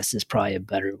gatekeep, I guess is probably a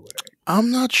better word. I'm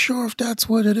not sure if that's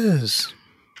what it is.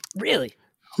 Really?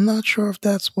 I'm not sure if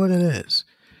that's what it is.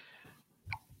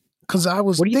 Because I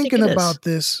was thinking about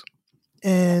this,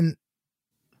 and,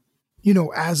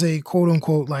 as a quote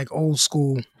unquote, old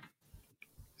school,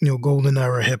 golden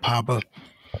era hip hopper,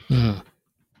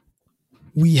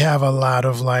 we have a lot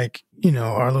of our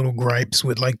little gripes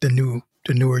with the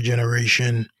newer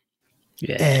generation.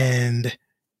 Yeah. And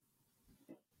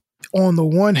on the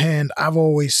one hand, I've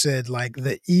always said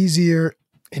the easier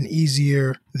and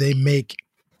easier they make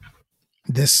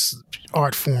this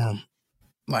art form,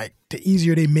 the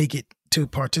easier they make it to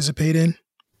participate in,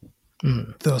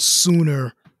 the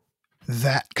sooner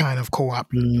that kind of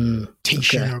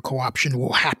co-optation or co-option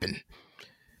will happen.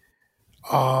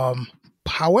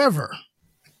 However,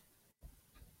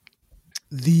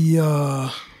 the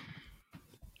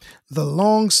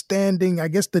long-standing, I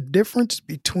guess the difference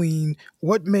between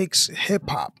what makes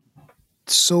hip-hop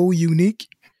so unique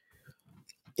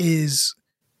is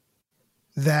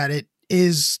that it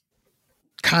is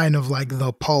kind of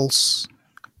the pulse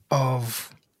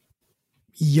of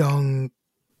young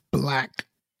Black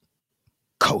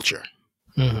culture.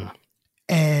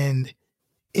 And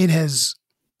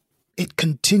it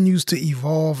continues to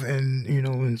evolve and,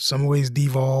 in some ways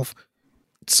devolve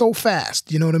so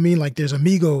fast. You know what I mean? There's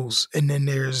Amigos, and then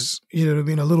there's, a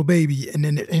Little Baby, and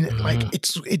then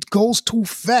it goes too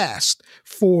fast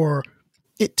for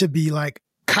it to be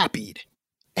copied.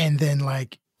 And then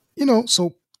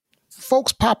so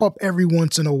folks pop up every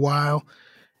once in a while,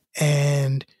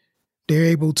 and they're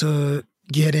able to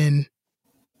get in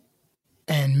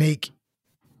and make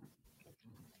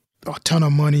a ton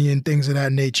of money and things of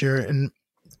that nature. And,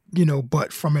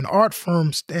 but from an art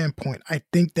firm standpoint, I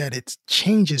think that it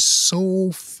changes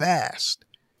so fast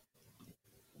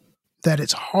that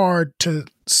it's hard to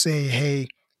say, hey,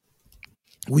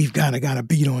 we've got a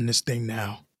beat on this thing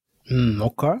now.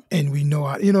 Okay. And we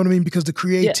know, you know what I mean? Because the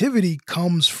creativity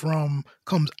comes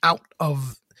out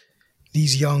of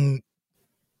these young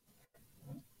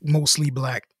mostly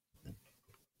black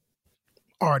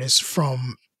artists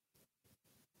from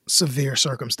severe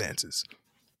circumstances.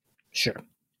 Sure.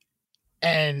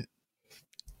 And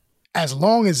as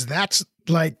long as that's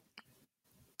like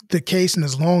the case, and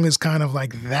as long as kind of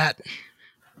like that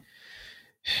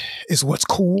is what's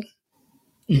cool,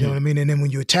 you know what I mean? And then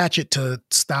when you attach it to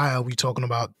style, we're talking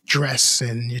about dress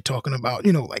and you're talking about,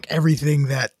 you know, like everything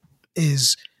that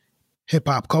is hip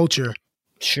hop culture.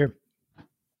 Sure.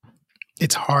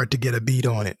 It's hard to get a beat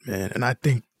on it, man. And I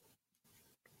think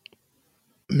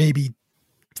maybe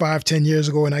 5-10 years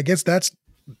ago, and I guess that's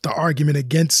the argument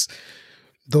against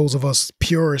those of us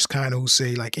purists kind of who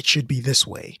say like it should be this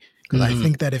way. Because I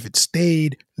think that if it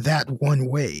stayed that one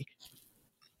way,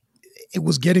 it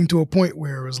was getting to a point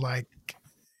where it was like,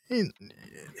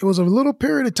 it was a little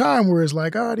period of time where it's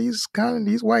like, oh, these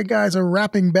white guys are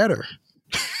rapping better.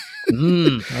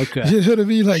 Okay. You know what I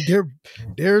mean? Like they're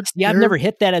I've never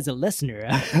hit that as a listener.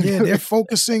 Yeah, they're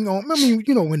focusing on. I mean,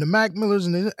 you know, when the Mac Millers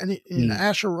and the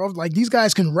Asher Roth, like these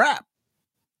guys can rap.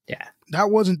 Yeah,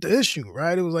 that wasn't the issue,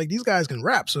 right? It was like these guys can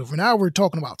rap. So for now, we're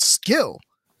talking about skill.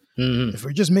 If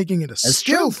we're just making it a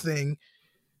skill thing,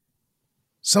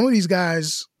 some of these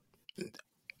guys,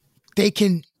 they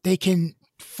can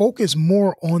focus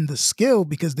more on the skill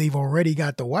because they've already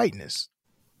got the whiteness.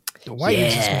 The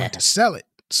whiteness is going to sell it.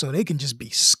 So they can just be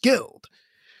skilled.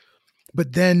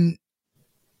 But then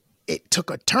it took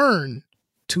a turn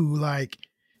to like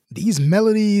these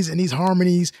melodies and these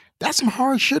harmonies. That's some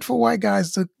hard shit for white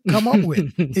guys to come up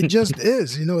with. It just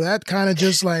is. You know, that kind of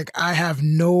just like, I have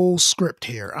no script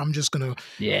here. I'm just going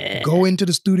to go into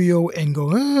the studio and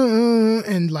go,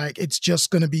 and like, it's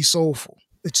just going to be soulful.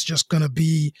 It's just going to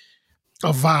be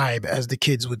a vibe, as the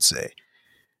kids would say.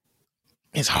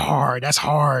 It's hard. That's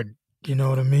hard. You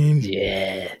know what I mean?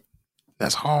 Yeah.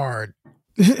 That's hard.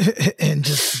 And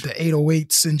just the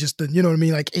 808s and just the, you know what I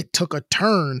mean? Like it took a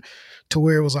turn to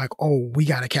where it was like, oh, we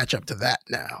got to catch up to that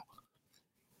now.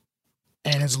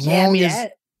 And as long as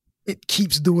it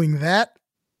keeps doing that,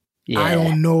 I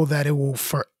don't know that it will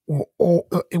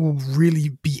really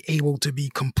be able to be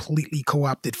completely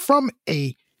co-opted from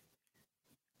a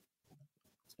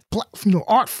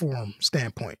art form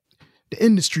standpoint. The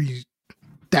industry,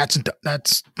 that's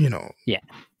you know,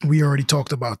 we already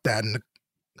talked about that and the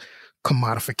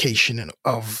commodification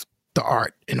of the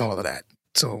art and all of that.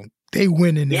 So they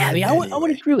win in I mean, I would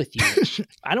agree with you.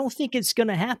 I don't think it's going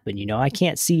to happen. You know, I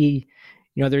can't see,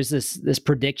 you know, there's this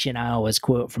prediction I always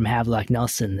quote from Havelock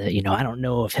Nelson that, you know, I don't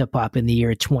know if hip hop in the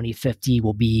year 2050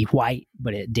 will be white,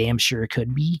 but it damn sure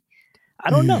could be. I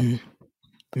don't know.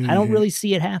 I don't really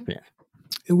see it happening.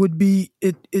 It would be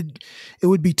it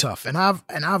would be tough. And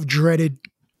I've dreaded,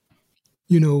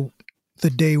 you know, the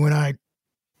day when I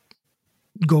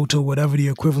go to whatever the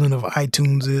equivalent of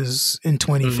iTunes is in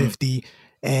 2050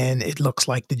 and it looks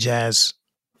like the jazz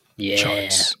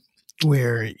charts,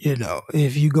 where, you know,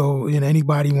 if you go, you know,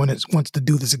 anybody wants to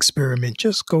do this experiment,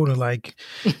 just go to like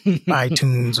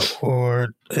iTunes or,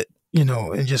 you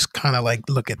know, and just kind of like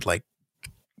look at like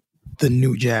the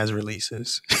new jazz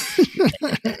releases.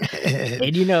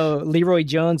 And, you know, Leroy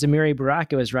Jones and Mary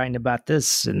Baraka was writing about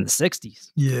this in the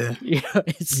 60s. Yeah. You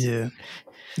know,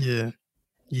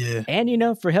 Yeah. And, you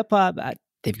know, for hip hop,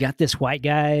 they've got this white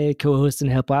guy co-hosting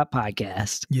a hip hop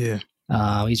podcast. Yeah.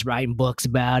 He's writing books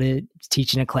about it,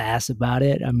 teaching a class about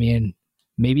it. I mean,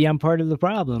 maybe I'm part of the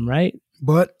problem, right?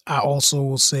 But I also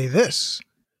will say this.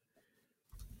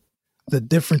 The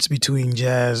difference between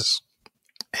jazz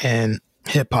and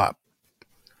hip hop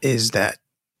is that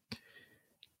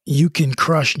you can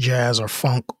crush jazz or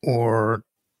funk or,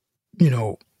 you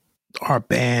know, our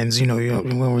bands, you know, we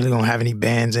really don't have any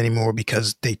bands anymore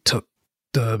because they took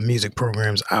the music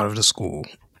programs out of the school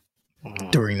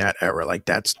during that era. Like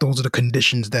those are the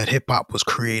conditions that hip hop was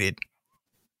created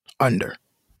under.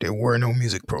 There were no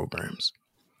music programs.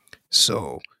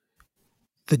 So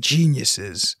the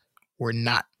geniuses in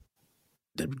that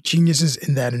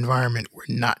environment were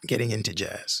not getting into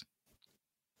jazz.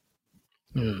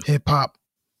 Hip hop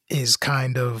is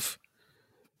kind of,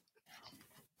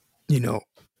 you know,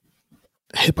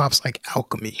 hip hop's like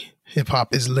alchemy. Hip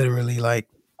hop is literally like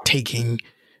taking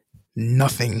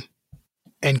nothing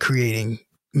and creating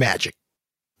magic.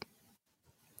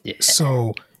 Yeah.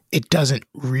 So it doesn't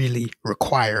really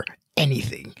require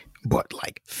anything but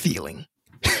like feeling.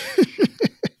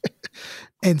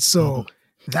 And so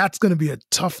that's going to be a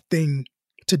tough thing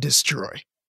to destroy.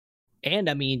 And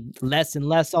I mean, less and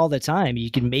less all the time.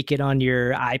 You can make it on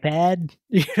your iPad.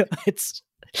 You know,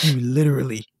 you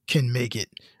literally can make it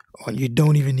on. You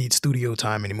don't even need studio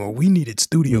time anymore. We needed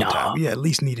studio time. We at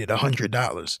least needed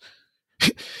 $100.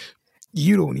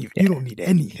 You don't need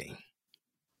anything.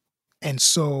 And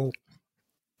so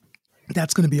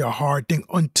that's going to be a hard thing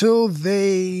until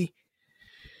they,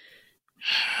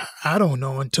 I don't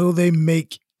know, until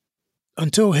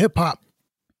hip hop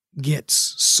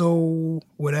gets so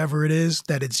whatever it is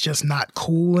that it's just not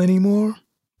cool anymore.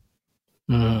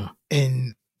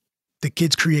 And the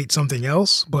kids create something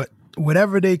else. But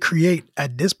whatever they create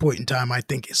at this point in time, I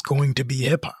think is going to be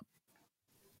hip hop.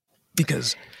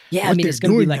 Because I mean, it's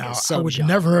going to be like now, a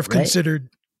subgenre,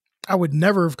 I would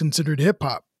never have considered hip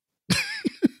hop.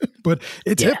 But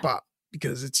it's hip hop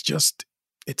because it's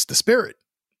the spirit.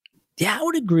 Yeah, I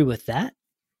would agree with that.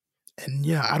 And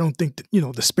I don't think that,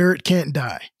 the spirit can't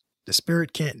die. The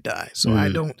spirit can't die. So I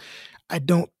don't,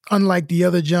 unlike the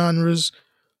other genres,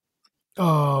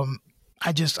 I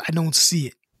don't see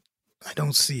it. I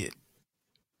don't see it.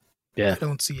 Yeah. I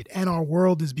don't see it. And our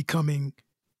world is becoming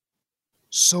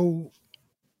so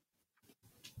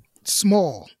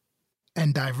small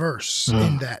and diverse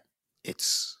in that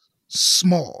it's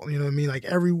small. You know what I mean? Like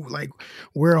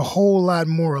we're a whole lot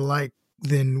more alike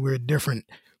than we're different,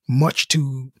 much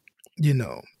to,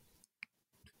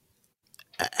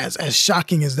 as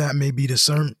shocking as that may be to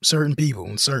certain people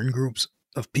and certain groups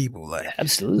of people. Like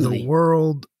absolutely, the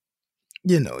world,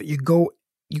 you go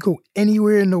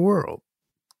anywhere in the world,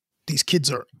 these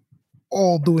kids are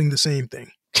all doing the same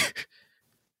thing.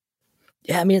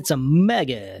 Yeah, I mean, it's a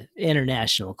mega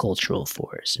international cultural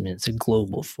force. I mean, it's a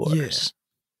global force.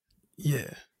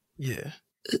 Yeah.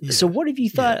 So what have you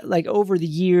thought, like, over the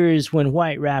years when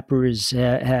white rappers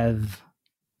have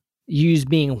used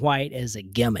being white as a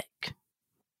gimmick?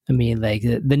 I mean, like,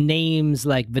 the names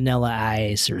like Vanilla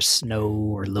Ice or Snow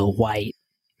or Lil White.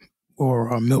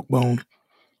 Or Milkbone.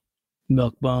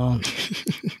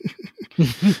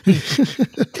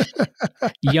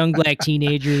 Young Black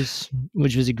Teenagers,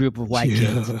 which was a group of white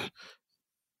kids.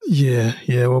 Yeah.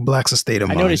 Well, Black's a state of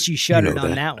mind. I noticed you shuddered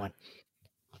on that one.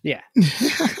 Yeah.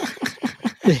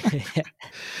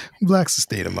 Black's a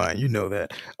state of mind. You know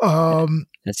that.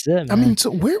 That's it, man. I mean,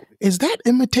 so where is that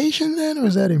imitation then, or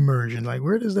is that immersion? Like,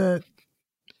 where does that?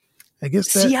 I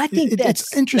guess that. See, I think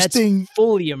it's interesting. That's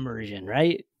fully immersion,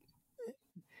 right?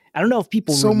 I don't know if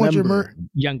people remember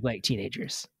Young Black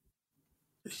Teenagers.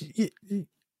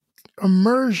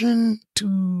 Immersion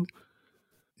to,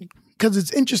 because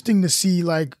it's interesting to see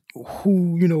like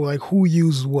who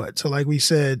used what. So like we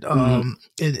said, I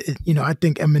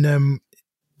think Eminem,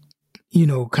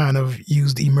 kind of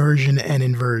used immersion and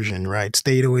inversion, right?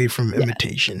 Stayed away from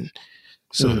imitation,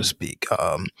 so to speak.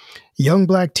 Young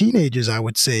Black Teenagers, I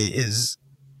would say, is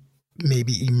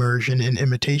maybe immersion and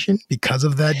imitation because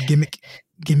of that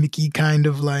gimmicky kind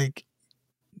of like.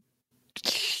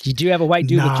 You do have a white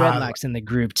dude with dreadlocks in the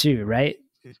group too, right?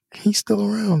 He's still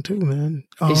around too, man.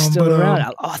 He's still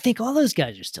around. I think all those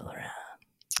guys are still around.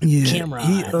 Yeah, Cameron,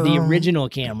 the original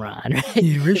Cameron, right?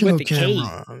 The original with the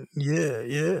Cameron. Yeah.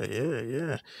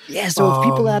 Yeah, so if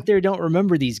people out there don't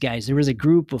remember these guys, there was a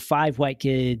group of 5 white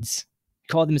kids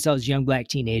called themselves Young Black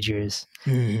Teenagers.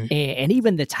 And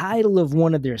even the title of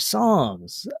one of their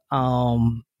songs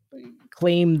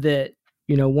claimed that,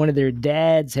 one of their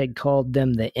dads had called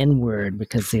them the N-word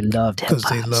because they loved hip hop so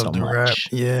much. Because they loved the rap.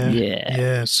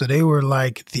 Yeah. So they were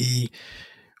like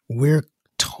we're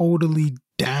totally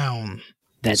down.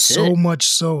 That's so much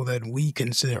so that we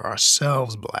consider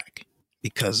ourselves black.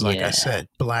 Because like I said,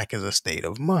 black is a state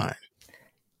of mind.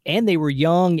 And they were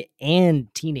young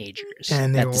and teenagers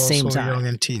and they at were the same also time. Young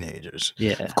and teenagers.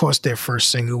 Yeah. Of course, their first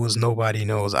single was Nobody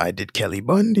Knows I Did Kelly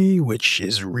Bundy, which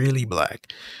is really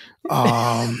black. So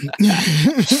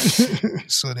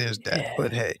there's that. Yeah.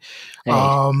 But hey,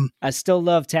 I still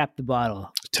love Tap the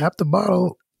Bottle. Tap the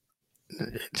Bottle.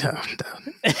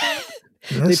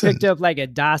 They picked up like a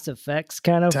DOS Effects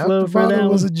kind of flow for that.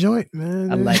 Was a joint,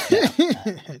 man. I like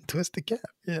that. Twist the Cap.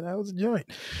 Yeah, that was a joint.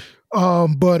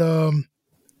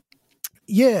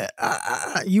 Yeah,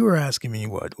 you were asking me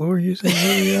what? What were you saying?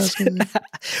 What were you asking me?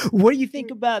 What do you think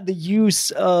about the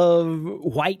use of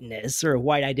whiteness or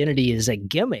white identity as a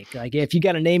gimmick? Like, if you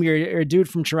got to name your dude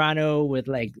from Toronto with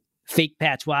like fake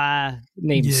patois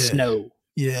named Snow.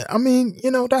 Yeah, I mean,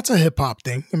 that's a hip hop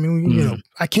thing. I mean,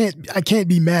 I can't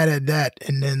be mad at that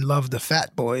and then love the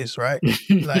Fat Boys, right?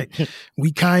 Like,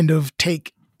 we kind of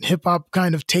hip hop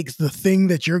kind of takes the thing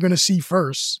that you're gonna see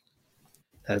first.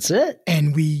 That's it,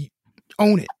 and we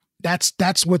own it.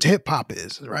 That's what hip hop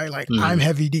is, right? Like, I'm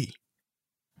Heavy D.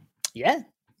 Yeah.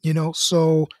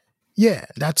 So yeah,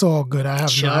 that's all good. I have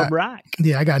Chub Rock.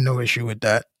 Yeah, I got no issue with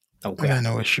that. Okay. I got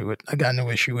no issue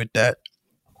with that.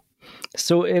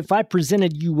 So if I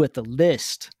presented you with a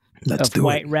list of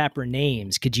white rapper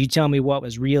names, could you tell me what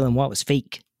was real and what was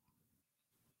fake?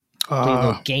 A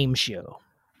little game show.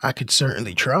 I could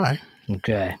certainly try.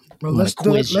 Okay. Well, let's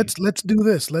do this. Let's do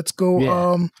this. Let's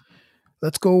go.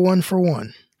 Let's go one for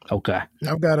one. Okay.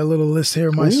 I've got a little list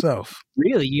here myself.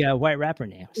 Really? You got white rapper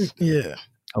names? Yeah.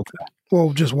 Okay.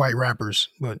 Well, just white rappers,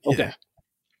 but okay.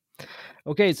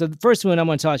 Okay, so the first one I'm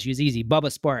going to toss you is easy. Bubba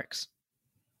Sparxxx.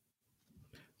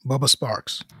 Bubba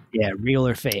Sparxxx. Yeah, real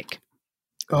or fake?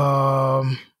 I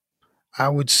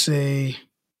would say.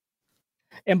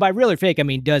 And by real or fake, I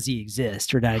mean, does he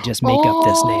exist, or did I just make up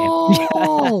this name?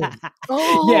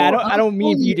 Yeah, I don't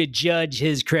mean for you to judge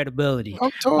his credibility.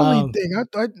 I'm totally thinking.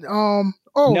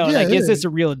 I guess it's a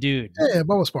real dude. Yeah,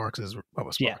 Bubba Sparxxx is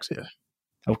Bubba Sparxxx. Yeah.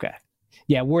 Okay.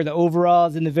 Yeah, wore the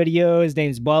overalls in the video. His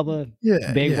name's Bubba.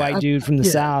 Yeah, big white dude from the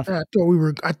South. I thought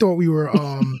we were,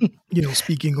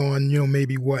 speaking on,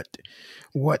 maybe what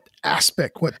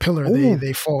aspect, what pillar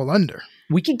they fall under.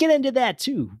 We could get into that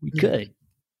too. We could.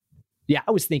 Yeah,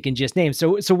 I was thinking just names.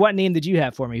 So what name did you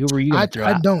have for me? Who were you going to throw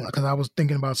out? I don't, because I was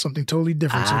thinking about something totally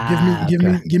different. So give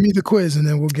me the quiz, and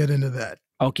then we'll get into that.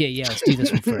 Okay, yeah, let's do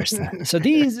this one first then. So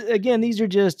these are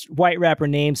just white rapper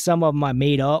names. Some of them I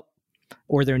made up,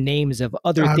 or they're names of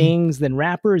other things than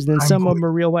rappers, and then some of them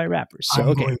are real white rappers. So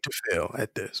I'm going to fail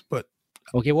at this, but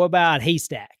okay. What about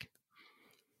Haystack?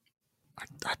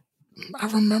 I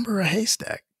remember a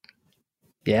Haystack.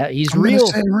 Yeah, he's real.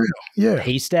 Yeah,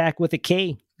 Haystack with a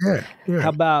K. Yeah. How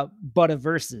about Buddha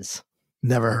Versus?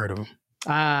 Never heard of him.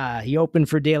 He opened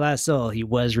for De La Soul. He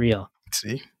was real.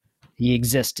 See, he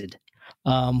existed.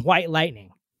 White Lightning.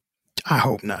 I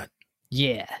hope not.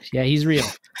 Yeah, he's real.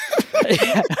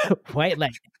 White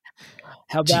Lightning.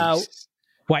 How about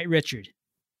White Richard?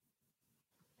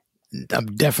 I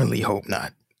definitely hope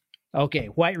not. Okay,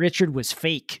 White Richard was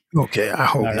fake. Okay, I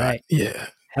hope not. Right. Yeah.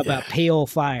 How about Pale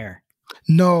Fire?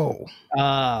 No.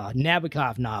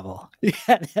 Nabokov novel.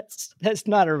 Yeah, that's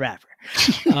not a rapper.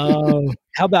 How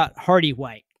about Hardy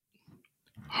White?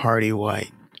 Hardy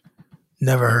White.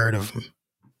 Never heard of him.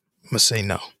 I'm gonna say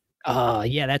no.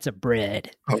 Yeah, that's a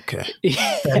bread. Okay.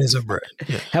 That is a bread.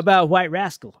 Yeah. How about White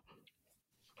Rascal?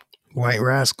 White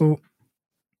Rascal.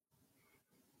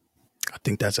 I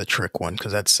think that's a trick one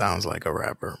because that sounds like a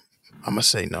rapper. I'm gonna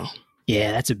say no.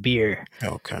 Yeah, that's a beer.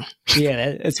 Okay.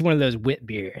 Yeah, that's one of those wit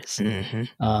beers. Mm-hmm.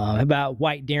 How about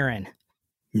White Darren?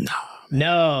 Nah.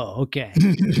 No. Okay.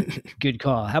 Good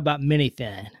call. How about Mini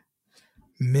Thin?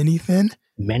 Mini Thin?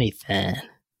 Mini Thin.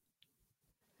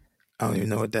 I don't even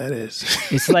know what that is.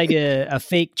 It's like a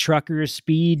fake trucker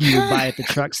speed you buy at the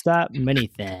truck stop. Mini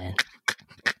Thin.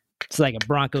 It's like a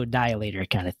broncho dilator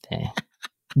kind of thing.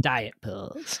 Diet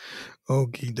pills.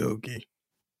 Okie dokie.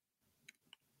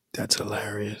 That's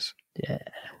hilarious. Yeah.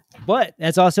 But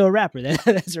that's also a rapper.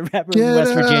 That's a rapper from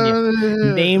West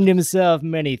Virginia. Named himself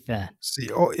Mini Thin. See,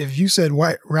 if you said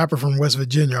white rapper from West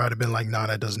Virginia, I'd have been like, nah,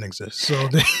 that doesn't exist. So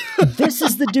this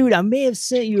is the dude. I may have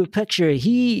sent you a picture.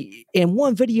 In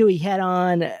one video, he had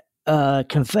on a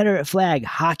Confederate flag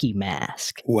hockey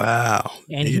mask. Wow.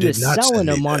 And he was selling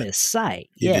them on his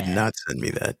site. You did not send me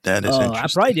that. That is interesting. I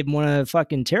probably didn't want to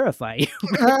fucking terrify you.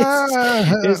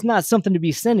 It's not something to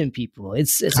be sending people.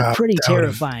 It's a pretty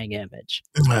terrifying image.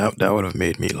 That would have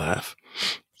made me laugh.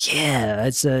 Yeah,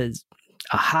 it's a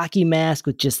hockey mask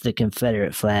with just the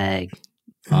Confederate flag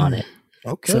on it.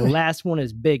 Okay. So the last one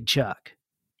is Big Chuck.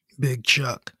 Big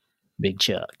Chuck. Big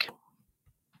Chuck.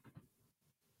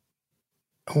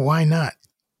 Why not?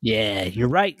 Yeah, you're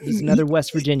right. He's another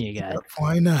West Virginia guy.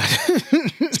 Why not?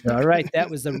 All right, that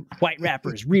was the white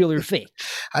rappers, real or fake.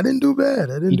 I didn't do bad.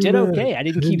 You did okay. I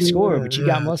didn't keep score, but you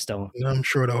got most of them. I'm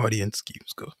sure the audience keeps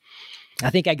score. I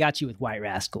think I got you with White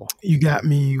Rascal. You got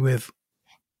me with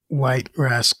White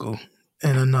Rascal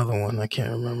and another one. I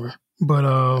can't remember.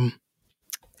 But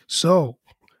so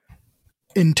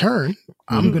in turn,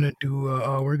 I'm gonna do.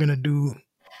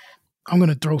 I'm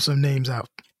gonna throw some names out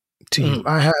to you.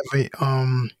 I have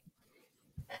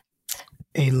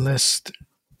a list,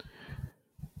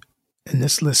 and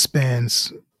this list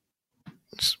spans.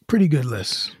 It's a pretty good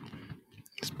list.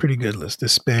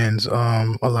 This spans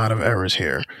a lot of errors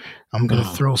here. I'm gonna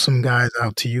throw some guys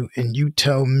out to you, and you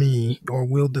tell me, or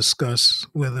we'll discuss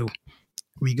whether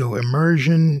we go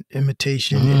immersion,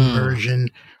 imitation, inversion,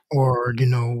 or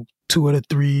 2 out of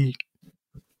 3.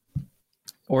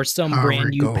 Or some brand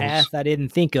new path I didn't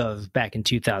think of back in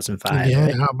 2005. Yeah,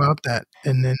 right? How about that?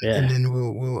 And then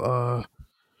we'll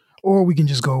or we can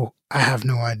just go, I have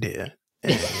no idea.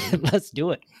 Let's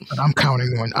do it. But I'm counting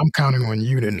on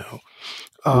you to know.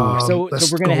 So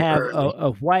we're gonna have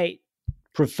a white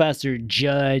professor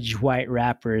judge white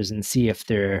rappers and see if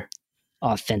they're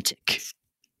authentic.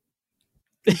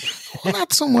 Well,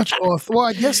 not so much off. Well,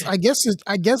 I guess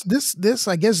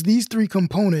these 3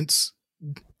 components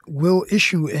will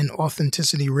issue an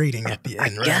authenticity rating at the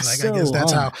end, right? I guess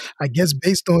that's how. I guess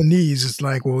based on these, it's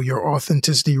like, well, your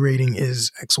authenticity rating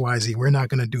is XYZ. We're not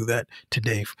going to do that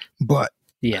today, but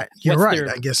yeah, you're right.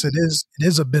 I guess it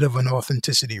is a bit of an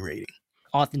authenticity rating.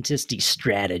 Authenticity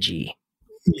strategy.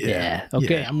 Yeah.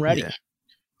 Okay, I'm ready. Yeah.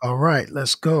 All right,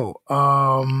 let's go.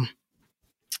 We'll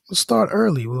start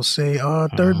early. We'll say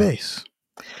third base.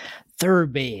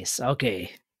 Third base.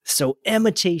 Okay. So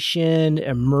imitation,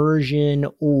 immersion,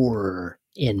 or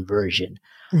inversion.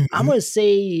 Mm-hmm. I'm going to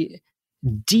say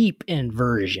deep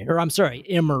inversion, or I'm sorry,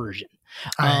 immersion.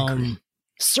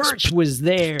 Search was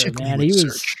there, man. He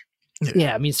was,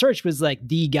 I mean, Search was like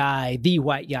the guy, the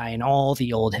white guy in all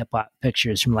the old hip hop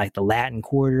pictures from like the Latin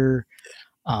Quarter.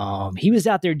 He was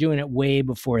out there doing it way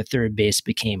before third base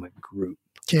became a group.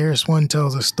 KRS-One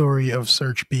tells a story of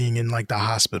Search being in like the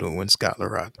hospital when Scott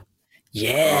LaRock.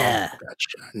 Yeah. Got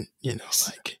shot, you know,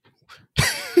 like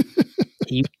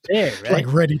he was there, right?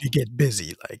 Like ready to get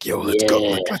busy. Like, yo, let's go.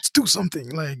 Like, let's do something.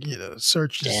 Like, you know,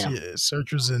 Search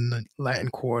was in the Latin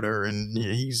Quarter, and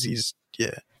he's.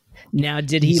 Now,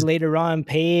 did he later on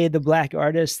pay the black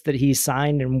artists that he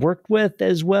signed and worked with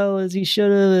as well as he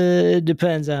should have? It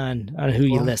depends on who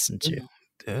you listen to.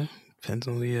 Yeah, depends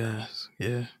on the ass.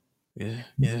 Yeah.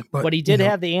 But he did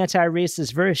have the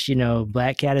anti-racist verse, you know,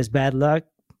 black cat is bad luck.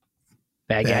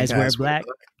 Bad guys wear black.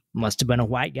 Must have been a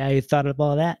white guy who thought of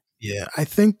all that. Yeah, I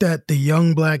think that the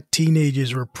young black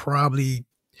teenagers were probably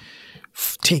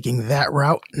taking that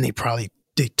route, and they probably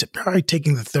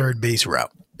taking the third base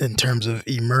route in terms of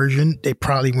immersion. They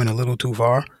probably went a little too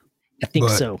far. I think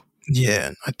so.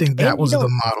 Yeah, I think that was the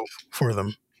model for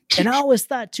them. And I always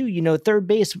thought too, you know, third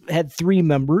base had 3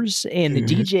 members, and the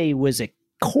DJ was a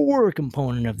core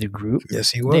component of the group.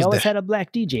 Yes, he was. They always had a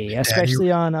black DJ,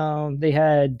 especially on they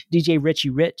had DJ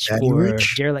Richie Rich for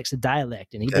Derelicts of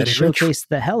Dialect, and he would showcase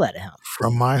the hell out of him.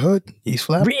 From my hood, East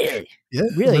Flatbush. Really? Yeah.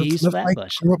 Really? East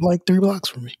Flatbush. Grew up like 3 blocks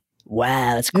from me.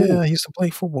 Wow, that's cool. Yeah, I used to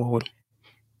play football with him.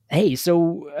 Hey,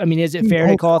 so, I mean, is it fair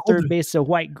to call third base a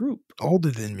white group? Older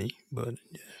than me, but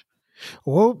yeah.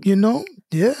 Well, you know,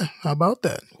 how about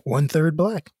that? 1/3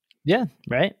 black. Yeah,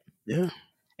 right? Yeah.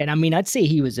 And I mean, I'd say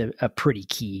he was a pretty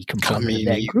key component of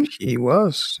that group. He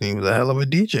was. He was a hell of a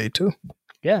DJ too.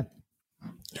 Yeah.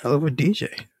 Hell of a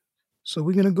DJ. So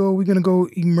we're gonna go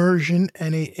immersion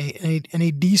and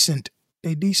a decent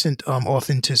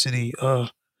authenticity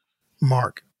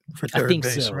mark for third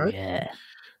base, so, right? Yeah.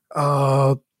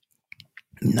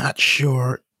 Not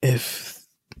sure if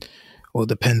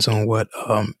depends on what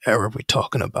era we're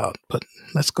talking about, but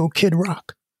let's go Kid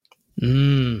Rock.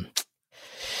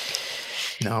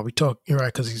 No, you're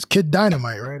right, because he's Kid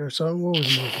Dynamite, right? Or something. What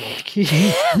was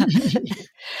it?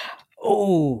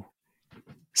 Oh.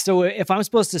 So if I'm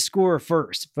supposed to score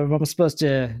first, if I'm supposed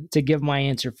to give my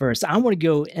answer first, I want to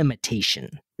go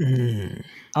imitation.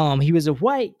 He was a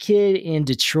white kid in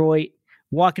Detroit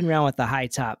walking around with a high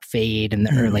top fade in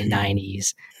the early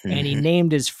 90s. And he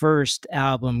named his first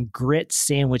album Grit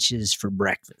Sandwiches for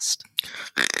Breakfast.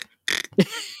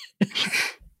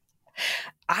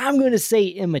 I'm going to say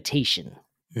imitation.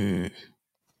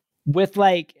 With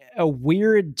like a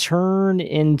weird turn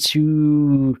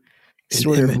into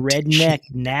sort of redneck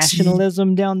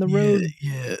nationalism down the road.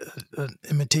 Yeah.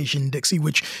 Imitation Dixie,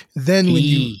 which then when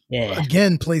you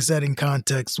again place that in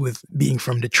context with being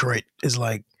from Detroit is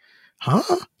like,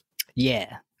 huh?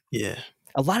 Yeah. Yeah.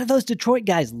 A lot of those Detroit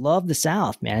guys love the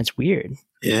South, man. It's weird.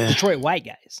 Yeah. Detroit white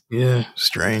guys. Yeah.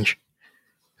 Strange.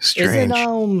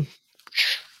 Isn't,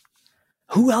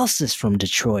 who else is from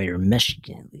Detroit or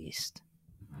Michigan at least?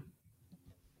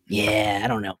 Yeah, I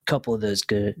don't know. A couple of those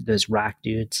rock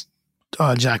dudes.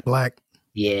 Jack Black.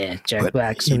 Yeah, Jack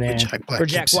Black's in there. Jack Black or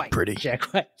Jack White. Pretty. Jack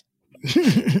White.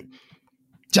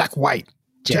 Jack White.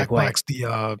 Jack Black's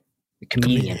the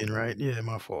comedian, right? Yeah,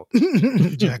 my fault.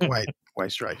 Jack White.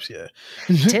 White Stripes, yeah.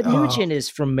 Ted Nugent is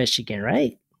from Michigan,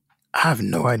 right? I have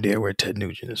no idea where Ted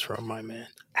Nugent is from, my man.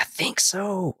 I think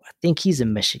so. I think he's a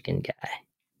Michigan guy.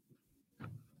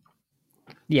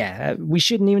 Yeah, we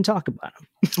shouldn't even talk about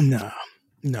him.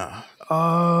 No.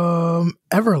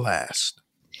 Everlast.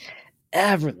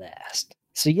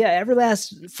 So yeah,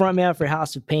 Everlast frontman for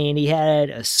House of Pain. He had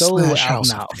a solo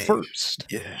album out first.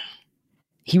 Yeah.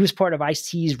 He was part of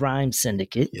Ice-T's Rhyme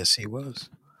Syndicate. Yes, he was.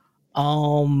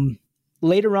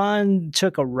 Later on,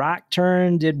 took a rock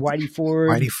turn, did Whitey Ford.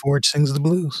 Whitey Ford Sings the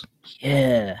Blues.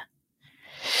 Yeah.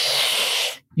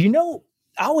 You know,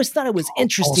 I always thought it was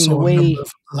interesting the way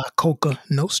La Coca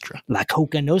Nostra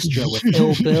with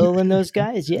Ill Bill and those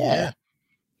guys. Yeah.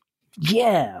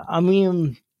 I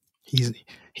mean,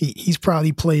 He's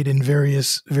probably played in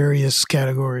various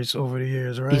categories over the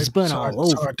years, right? He's been all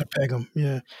over. It's hard to peg him.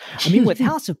 Yeah. I mean, with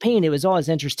House of Pain, it was always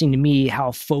interesting to me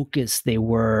how focused they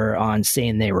were on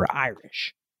saying they were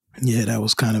Irish. Yeah, that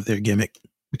was kind of their gimmick.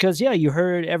 Because, yeah, you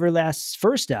heard Everlast's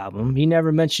first album. He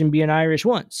never mentioned being Irish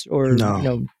once, or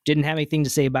didn't have anything to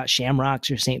say about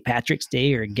Shamrocks or St. Patrick's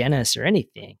Day or Guinness or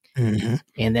anything. Mm-hmm.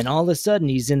 And then all of a sudden,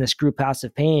 he's in this group House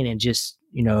of Pain and just,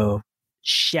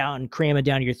 shouting, cramming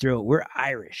down your throat, we're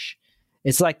Irish.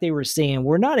 It's like they were saying,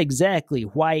 we're not exactly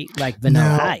white like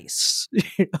Vanilla Ice.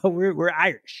 we're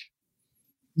Irish.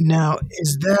 Now,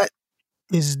 is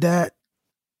that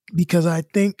because I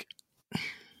think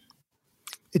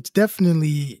it's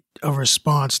definitely a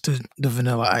response to the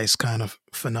Vanilla Ice kind of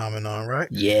phenomenon, right?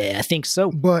 Yeah, I think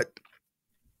so. But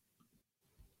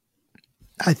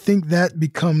I think that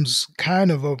becomes kind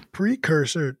of a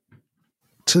precursor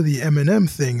to the Eminem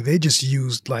thing. They just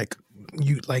used like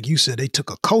you said, they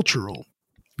took a cultural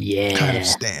kind of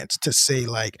stance to say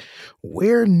like,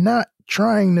 we're not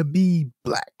trying to be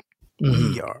black.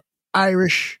 Mm-hmm. We are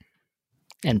Irish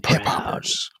and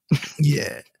hip-hoppers.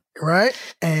 Yeah. Right?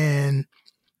 And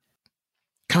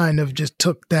kind of just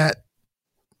took that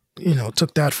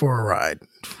for a ride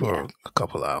for a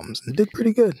couple albums and did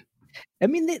pretty good. I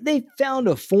mean, they found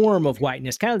a form of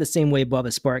whiteness, kind of the same way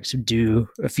Bubba Sparxxx would do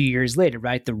a few years later,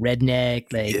 right? The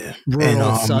redneck,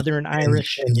 rural Southern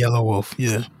Irish. And Yellow Wolf,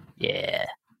 yeah. Yeah.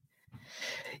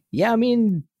 Yeah, I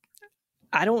mean,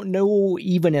 I don't know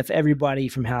even if everybody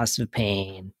from House of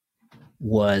Pain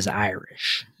was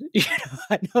Irish.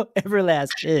 I know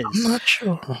Everlast is. I'm not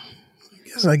sure.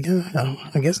 I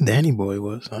guess Danny Boy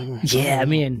was. I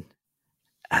mean,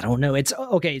 I don't know. It's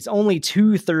okay. It's only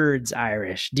 2/3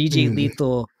 Irish. DJ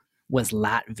Lethal was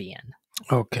Latvian.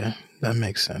 Okay, that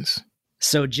makes sense.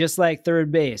 So just like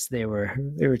Third Base, they were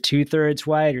 2/3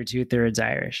 white or 2/3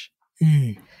 Irish.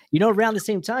 Around the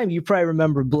same time, you probably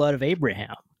remember Blood of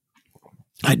Abraham.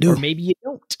 I do. Or maybe you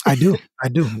don't. I do.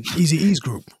 Eazy-E's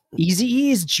group.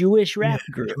 Eazy-E's Jewish rap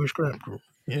group. Jewish rap group.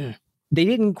 Yeah. They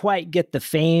didn't quite get the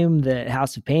fame that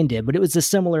House of Pain did, but it was a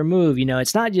similar move.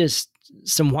 It's not just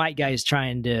some white guys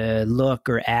trying to look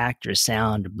or act or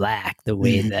sound black the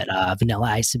way that Vanilla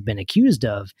Ice have been accused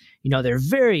of. They're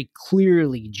very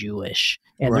clearly Jewish,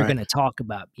 and they're going to talk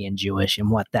about being Jewish and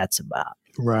what that's about.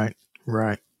 Right.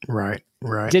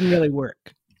 Didn't really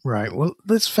work. Right. Well,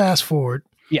 let's fast forward.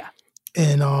 Yeah.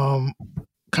 And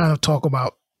kind of talk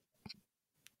about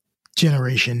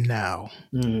Generation Now.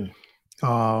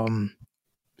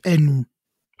 And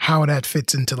how that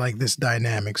fits into like this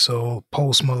dynamic. So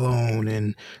Post Malone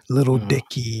and Little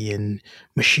Dicky and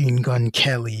Machine Gun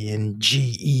Kelly and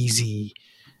G-Eazy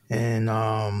and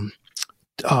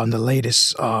the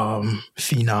latest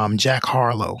phenom, Jack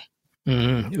Harlow.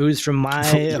 Who's from my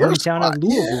hometown of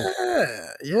Louisville.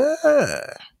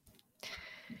 Yeah.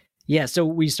 Yeah, so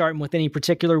we starting with any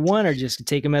particular one or just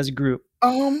take them as a group?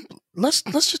 Let's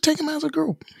just take them as a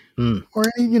group. Or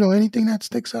anything that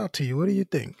sticks out to you. What do you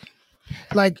think?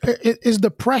 Like, is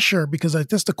the pressure, because I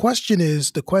guess the question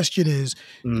is,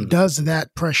 does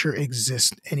that pressure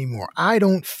exist anymore? I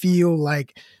don't feel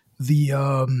like the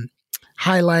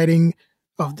highlighting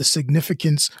of the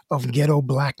significance of ghetto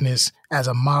blackness as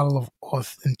a model of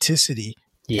authenticity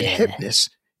and hipness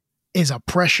is a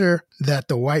pressure that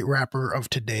the white rapper of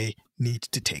today needs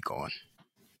to take on.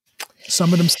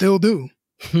 Some of them still do.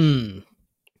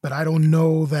 But I don't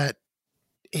know that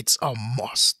it's a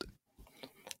must.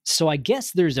 So I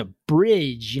guess there's a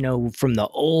bridge, from the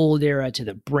old era to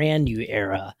the brand new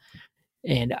era.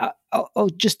 And I'll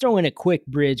just throw in a quick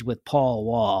bridge with Paul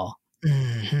Wall,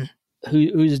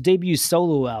 whose debut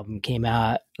solo album came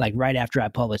out like right after I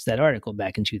published that article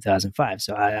back in 2005.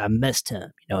 So I missed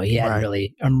him. He hadn't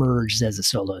really emerged as a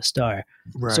solo star.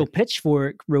 Right. So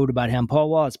Pitchfork wrote about him. Paul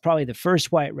Wall is probably the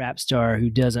first white rap star who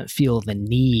doesn't feel the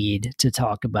need to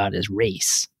talk about his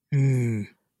race. So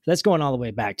that's going all the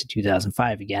way back to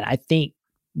 2005 again. I think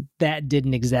that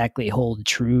didn't exactly hold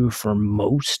true for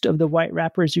most of the white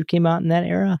rappers who came out in that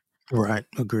era. Right.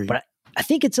 Agreed. But I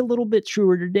think it's a little bit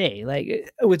truer today.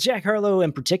 Like with Jack Harlow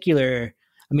in particular,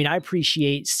 I mean, I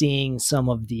appreciate seeing some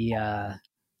of the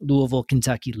Louisville,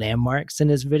 Kentucky landmarks in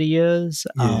his videos.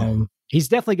 Yeah. He's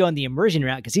definitely going the immersion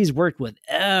route because he's worked with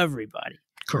everybody.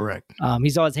 Correct.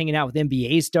 He's always hanging out with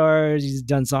NBA stars. He's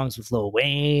done songs with Lil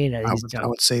Wayne. I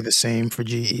would say the same for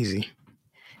G-Eazy.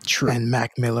 True. And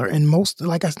Mac Miller. And most of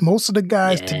the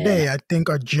guys today, I think,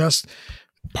 are just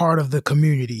part of the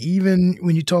community. Even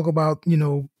when you talk about,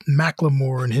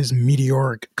 Macklemore and his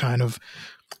meteoric kind of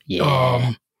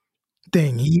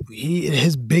thing. He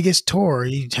his biggest tour,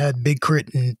 he had Big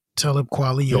Crit and Talib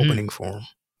Kweli opening for him.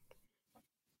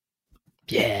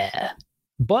 Yeah.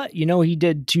 But, he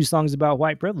did 2 songs about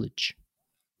white privilege.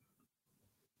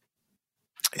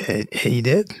 He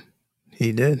did.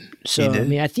 So, I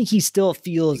mean, I think he still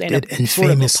feels and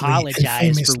sort of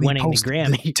apologized for winning the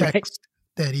Grammy. The text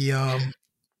that he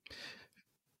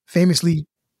famously,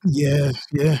 for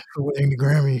winning the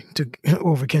Grammy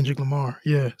over Kendrick Lamar.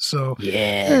 Yeah. So,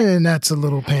 and that's a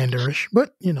little panderish,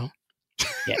 but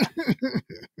Yeah.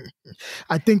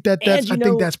 I think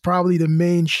that's probably the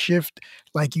main shift,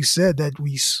 like you said, that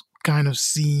we kind of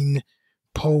seen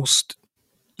post,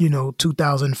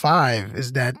 2005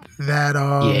 is that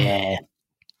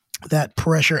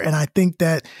pressure. And I think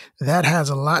that has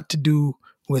a lot to do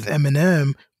with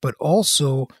Eminem, but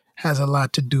also has a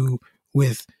lot to do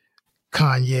with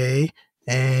Kanye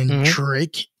and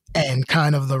Drake, and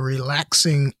kind of the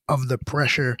relaxing of the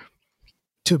pressure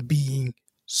to being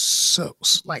so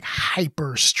like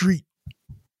hyper street,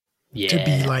 to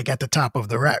be like at the top of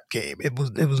the rap game. It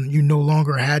was you no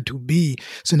longer had to be.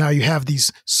 So now you have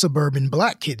these suburban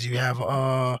black kids. You have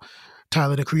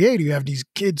Tyler the Creator. You have these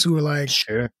kids who are like,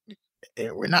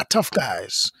 we're not tough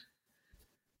guys,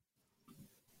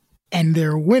 and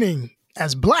they're winning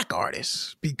as black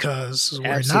artists because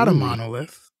we're not a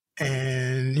monolith.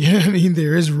 And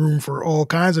there is room for all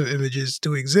kinds of images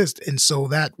to exist. And so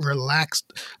that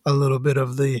relaxed a little bit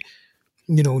of the,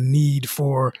 need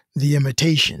for the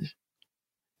imitation.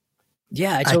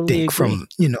 Yeah, I totally agree. From,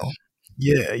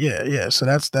 So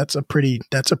that's a pretty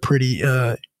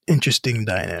interesting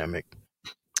dynamic.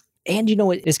 And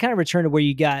it's kind of returned to where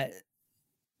you got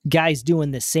guys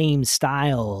doing the same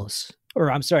styles,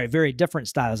 very different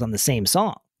styles on the same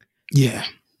song. Yeah.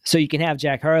 So you can have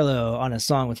Jack Harlow on a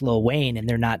song with Lil Wayne, and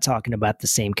they're not talking about the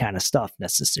same kind of stuff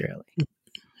necessarily.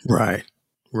 Right.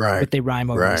 But they rhyme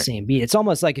over the same beat. It's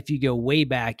almost like if you go way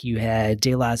back, you had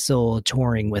De La Soul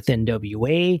touring with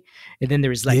NWA, and then there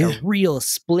was a real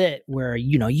split where,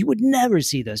 you would never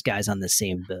see those guys on the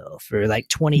same bill for like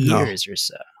 20 years or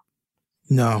so.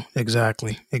 No,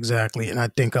 exactly. And I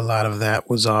think a lot of that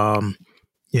was,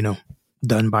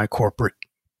 done by corporate.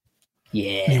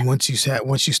 Yeah. I mean, once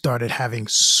you started having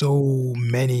so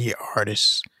many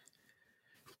artists,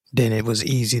 then it was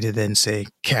easy to then say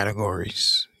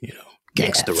categories,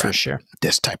 gangster rap, for sure.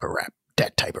 This type of rap,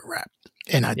 that type of rap.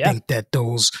 And I think that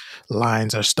those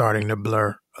lines are starting to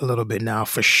blur a little bit now,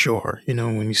 for sure.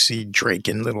 When you see Drake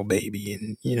and Lil Baby,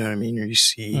 and you know what I mean, or you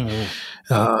see,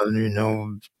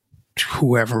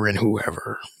 whoever and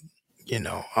whoever,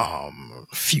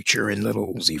 Future and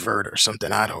Lil Uzi Vert or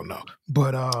something. I don't know,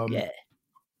 but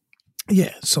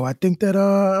So I think that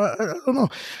I don't know.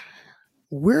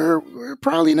 We're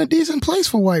probably in a decent place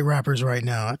for white rappers right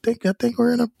now. I think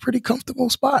we're in a pretty comfortable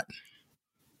spot.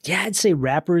 Yeah, I'd say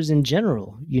rappers in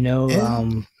general. It's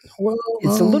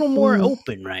a little more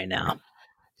open right now.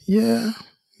 Yeah.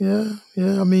 I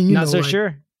mean, not so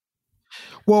sure.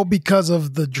 Well, because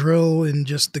of the drill and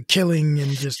just the killing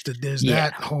and just there's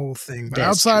that whole thing. But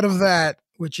outside of that,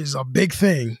 which is a big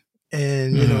thing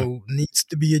and needs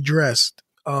to be addressed,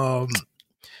 I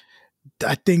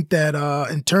think that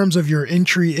in terms of your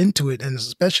entry into it, and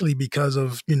especially because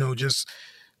of just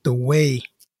the way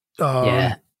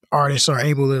artists are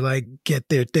able to get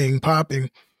their thing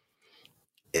popping,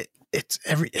 it's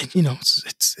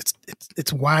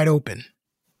wide open.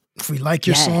 If we like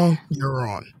your song, you're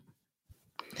on.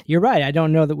 You're right. I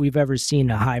don't know that we've ever seen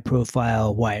a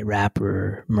high-profile white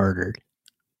rapper murdered.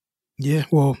 Yeah,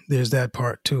 well, there's that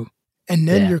part too. And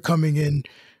then you're coming in,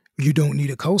 you don't need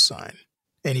a cosign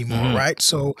anymore, right?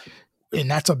 So,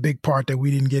 and that's a big part that we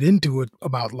didn't get into it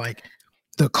about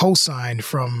the cosign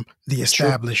from the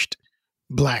established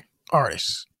black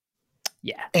artists.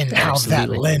 Yeah. And how that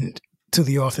lend to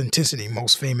the authenticity,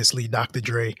 most famously Dr.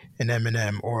 Dre and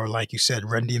Eminem, or like you said,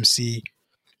 Run DMC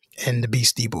and the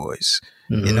Beastie Boys.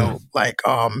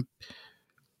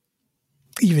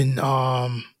 Even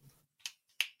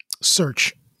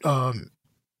Search, and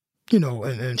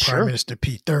Prime Minister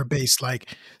Pete, Third Base,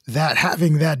 that,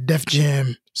 having that Def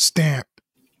Jam stamp.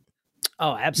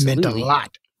 Oh, absolutely.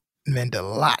 Meant a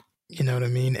lot. You know what I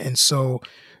mean? And so,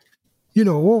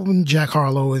 Jack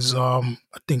Harlow is, I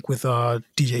think with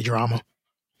DJ Drama.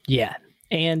 Yeah.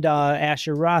 And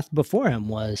Asher Roth before him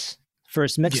was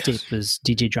first mixtape was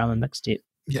DJ Drama mixtape.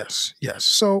 Yes.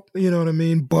 So, you know what I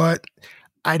mean? But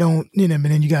I don't, and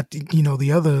then you got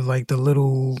the other, the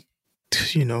little,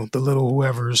 the little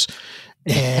whoever's,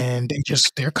 and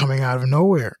they're coming out of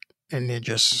nowhere, and they're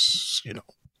just,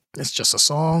 it's just a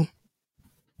song.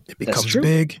 It becomes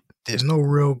big. There's no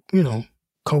real,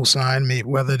 cosign. Maybe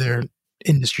whether they're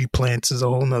industry plants is a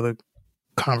whole nother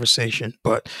conversation.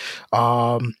 But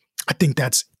I think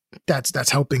that's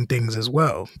that's helping things as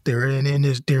well.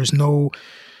 There's no,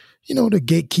 the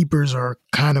gatekeepers have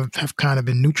kind of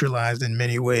been neutralized in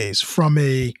many ways from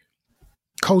a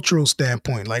cultural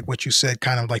standpoint, like what you said,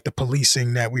 kind of like the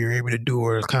policing that we were able to do,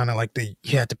 or kind of like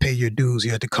you had to pay your dues,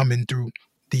 you had to come in through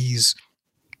these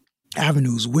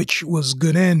avenues, which was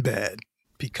good and bad,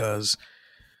 because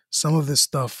some of this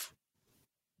stuff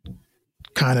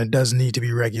kind of does need to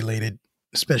be regulated,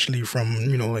 especially from,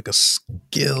 like a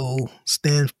skill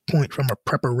standpoint, from a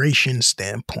preparation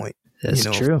standpoint. That's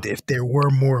true. If there were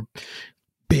more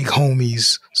big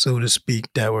homies, so to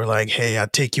speak, that were like, hey, I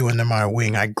take you under my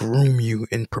wing, I groom you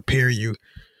and prepare you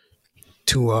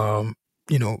to,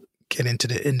 get into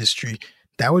the industry,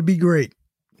 that would be great.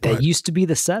 That used to be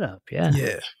the setup. Yeah.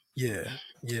 So,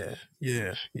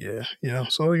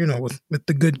 with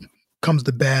the good comes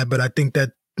the bad, but I think that,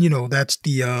 that's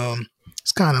the,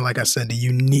 it's kind of like I said, the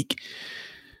unique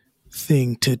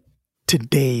thing to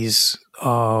today's,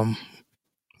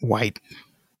 white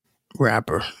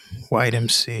rapper, white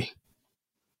MC.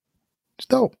 It's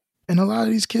dope. And a lot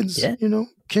of these kids,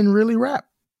 can really rap.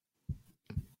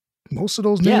 Most of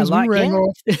those names we rang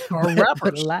off are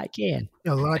rappers. A lot can.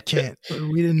 A lot can't.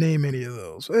 We didn't name any of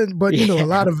those. But a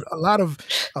lot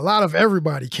of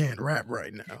everybody can't rap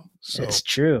right now. So it's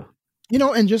true.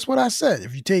 And just what I said,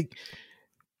 if you take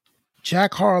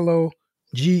Jack Harlow,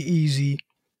 G-Eazy,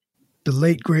 the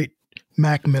late great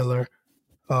Mac Miller,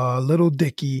 Little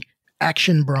Dicky,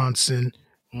 Action Bronson,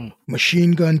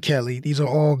 Machine Gun Kelly, these are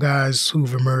all guys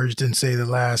who've emerged in, say, the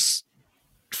last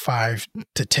 5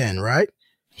 to 10, right?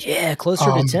 Yeah,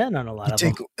 closer to 10 on a lot of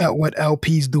them. Take what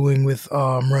LP's doing with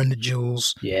Run the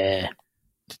Jewels. Yeah.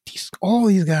 All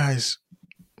these guys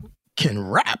can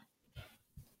rap.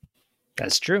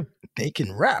 That's true. They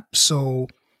can rap. So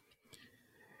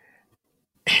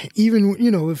even,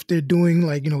 if they're doing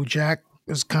like, Jack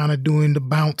is kind of doing the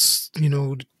bounce,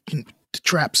 the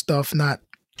trap stuff, not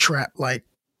trap like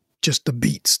just the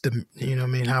beats,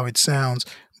 how it sounds.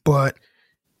 But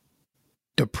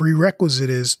the prerequisite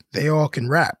is they all can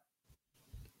rap.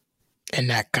 And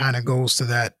that kind of goes to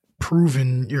that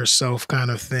proving yourself kind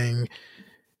of thing,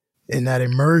 and that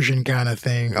immersion kind of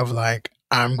thing of like,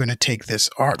 I'm going to take this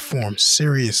art form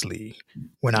seriously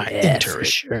when I enter it.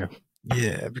 Sure.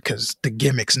 Yeah, because the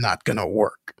gimmick's not going to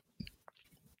work.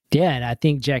 Yeah, and I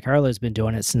think Jack Harlow's been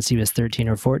doing it since he was 13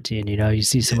 or 14. You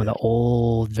see some of the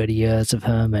old videos of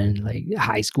him in like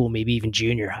high school, maybe even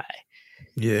junior high.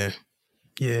 Yeah.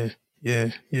 Yeah,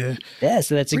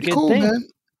 so that's pretty a good cool, thing.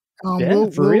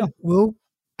 Man. For real. We'll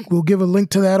give a link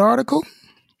to that article.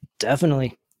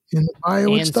 Definitely. In the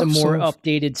bio and stuff, some more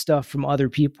updated stuff from other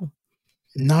people.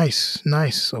 Nice.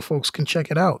 So folks can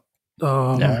check it out.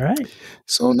 All right.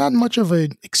 So not much of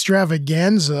an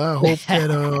extravaganza. I hope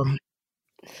that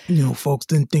folks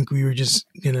didn't think we were just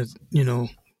gonna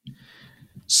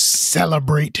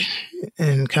celebrate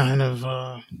and kind of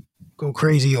go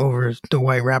crazy over the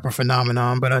white rapper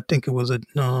phenomenon. But I think it was a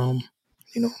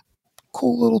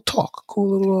cool little talk,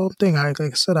 cool little thing. Like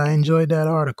I said, I enjoyed that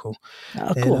article.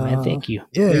 Oh, cool, man. Thank you.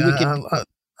 Yeah,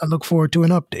 I look forward to an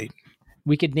update.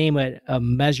 We could name it a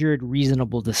measured,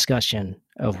 reasonable discussion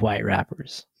of white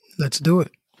rappers. Let's do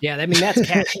it. Yeah, I mean, that's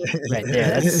catchy right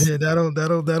there. That'll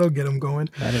get them going.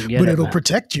 But it'll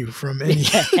protect you from any.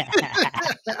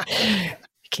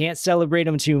 Can't celebrate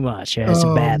them too much. It's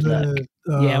a bad look.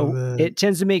 It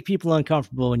tends to make people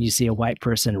uncomfortable when you see a white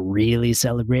person really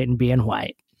celebrating being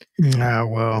white.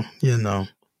 Well,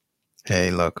 hey,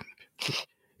 look,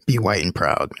 be white and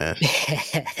proud, man.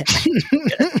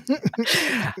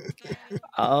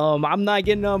 I'm not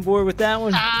getting on board with that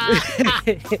one.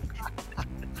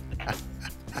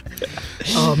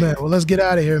 Oh man, well, let's get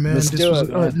out of here, man. This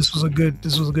was a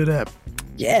good app.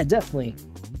 Yeah, definitely.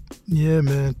 Yeah,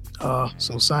 man.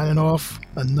 So signing off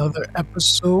another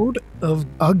episode of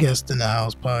A Guest in the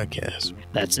House podcast.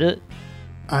 That's it.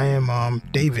 I am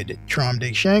David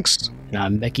Tromdig Shanks. And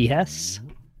I'm Becky Hess.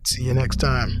 See you next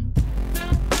time.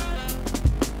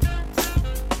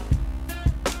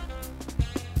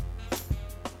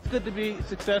 It's good to be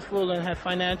successful and have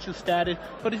financial status,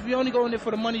 but if you only go in there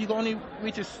for the money, you can only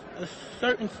reach a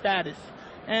certain status.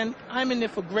 And I'm in there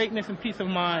for greatness and peace of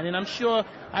mind, and I'm sure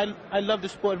I love the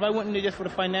sport. If I went in there just for the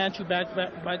financial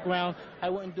background, I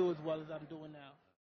wouldn't do as well as I'm doing now.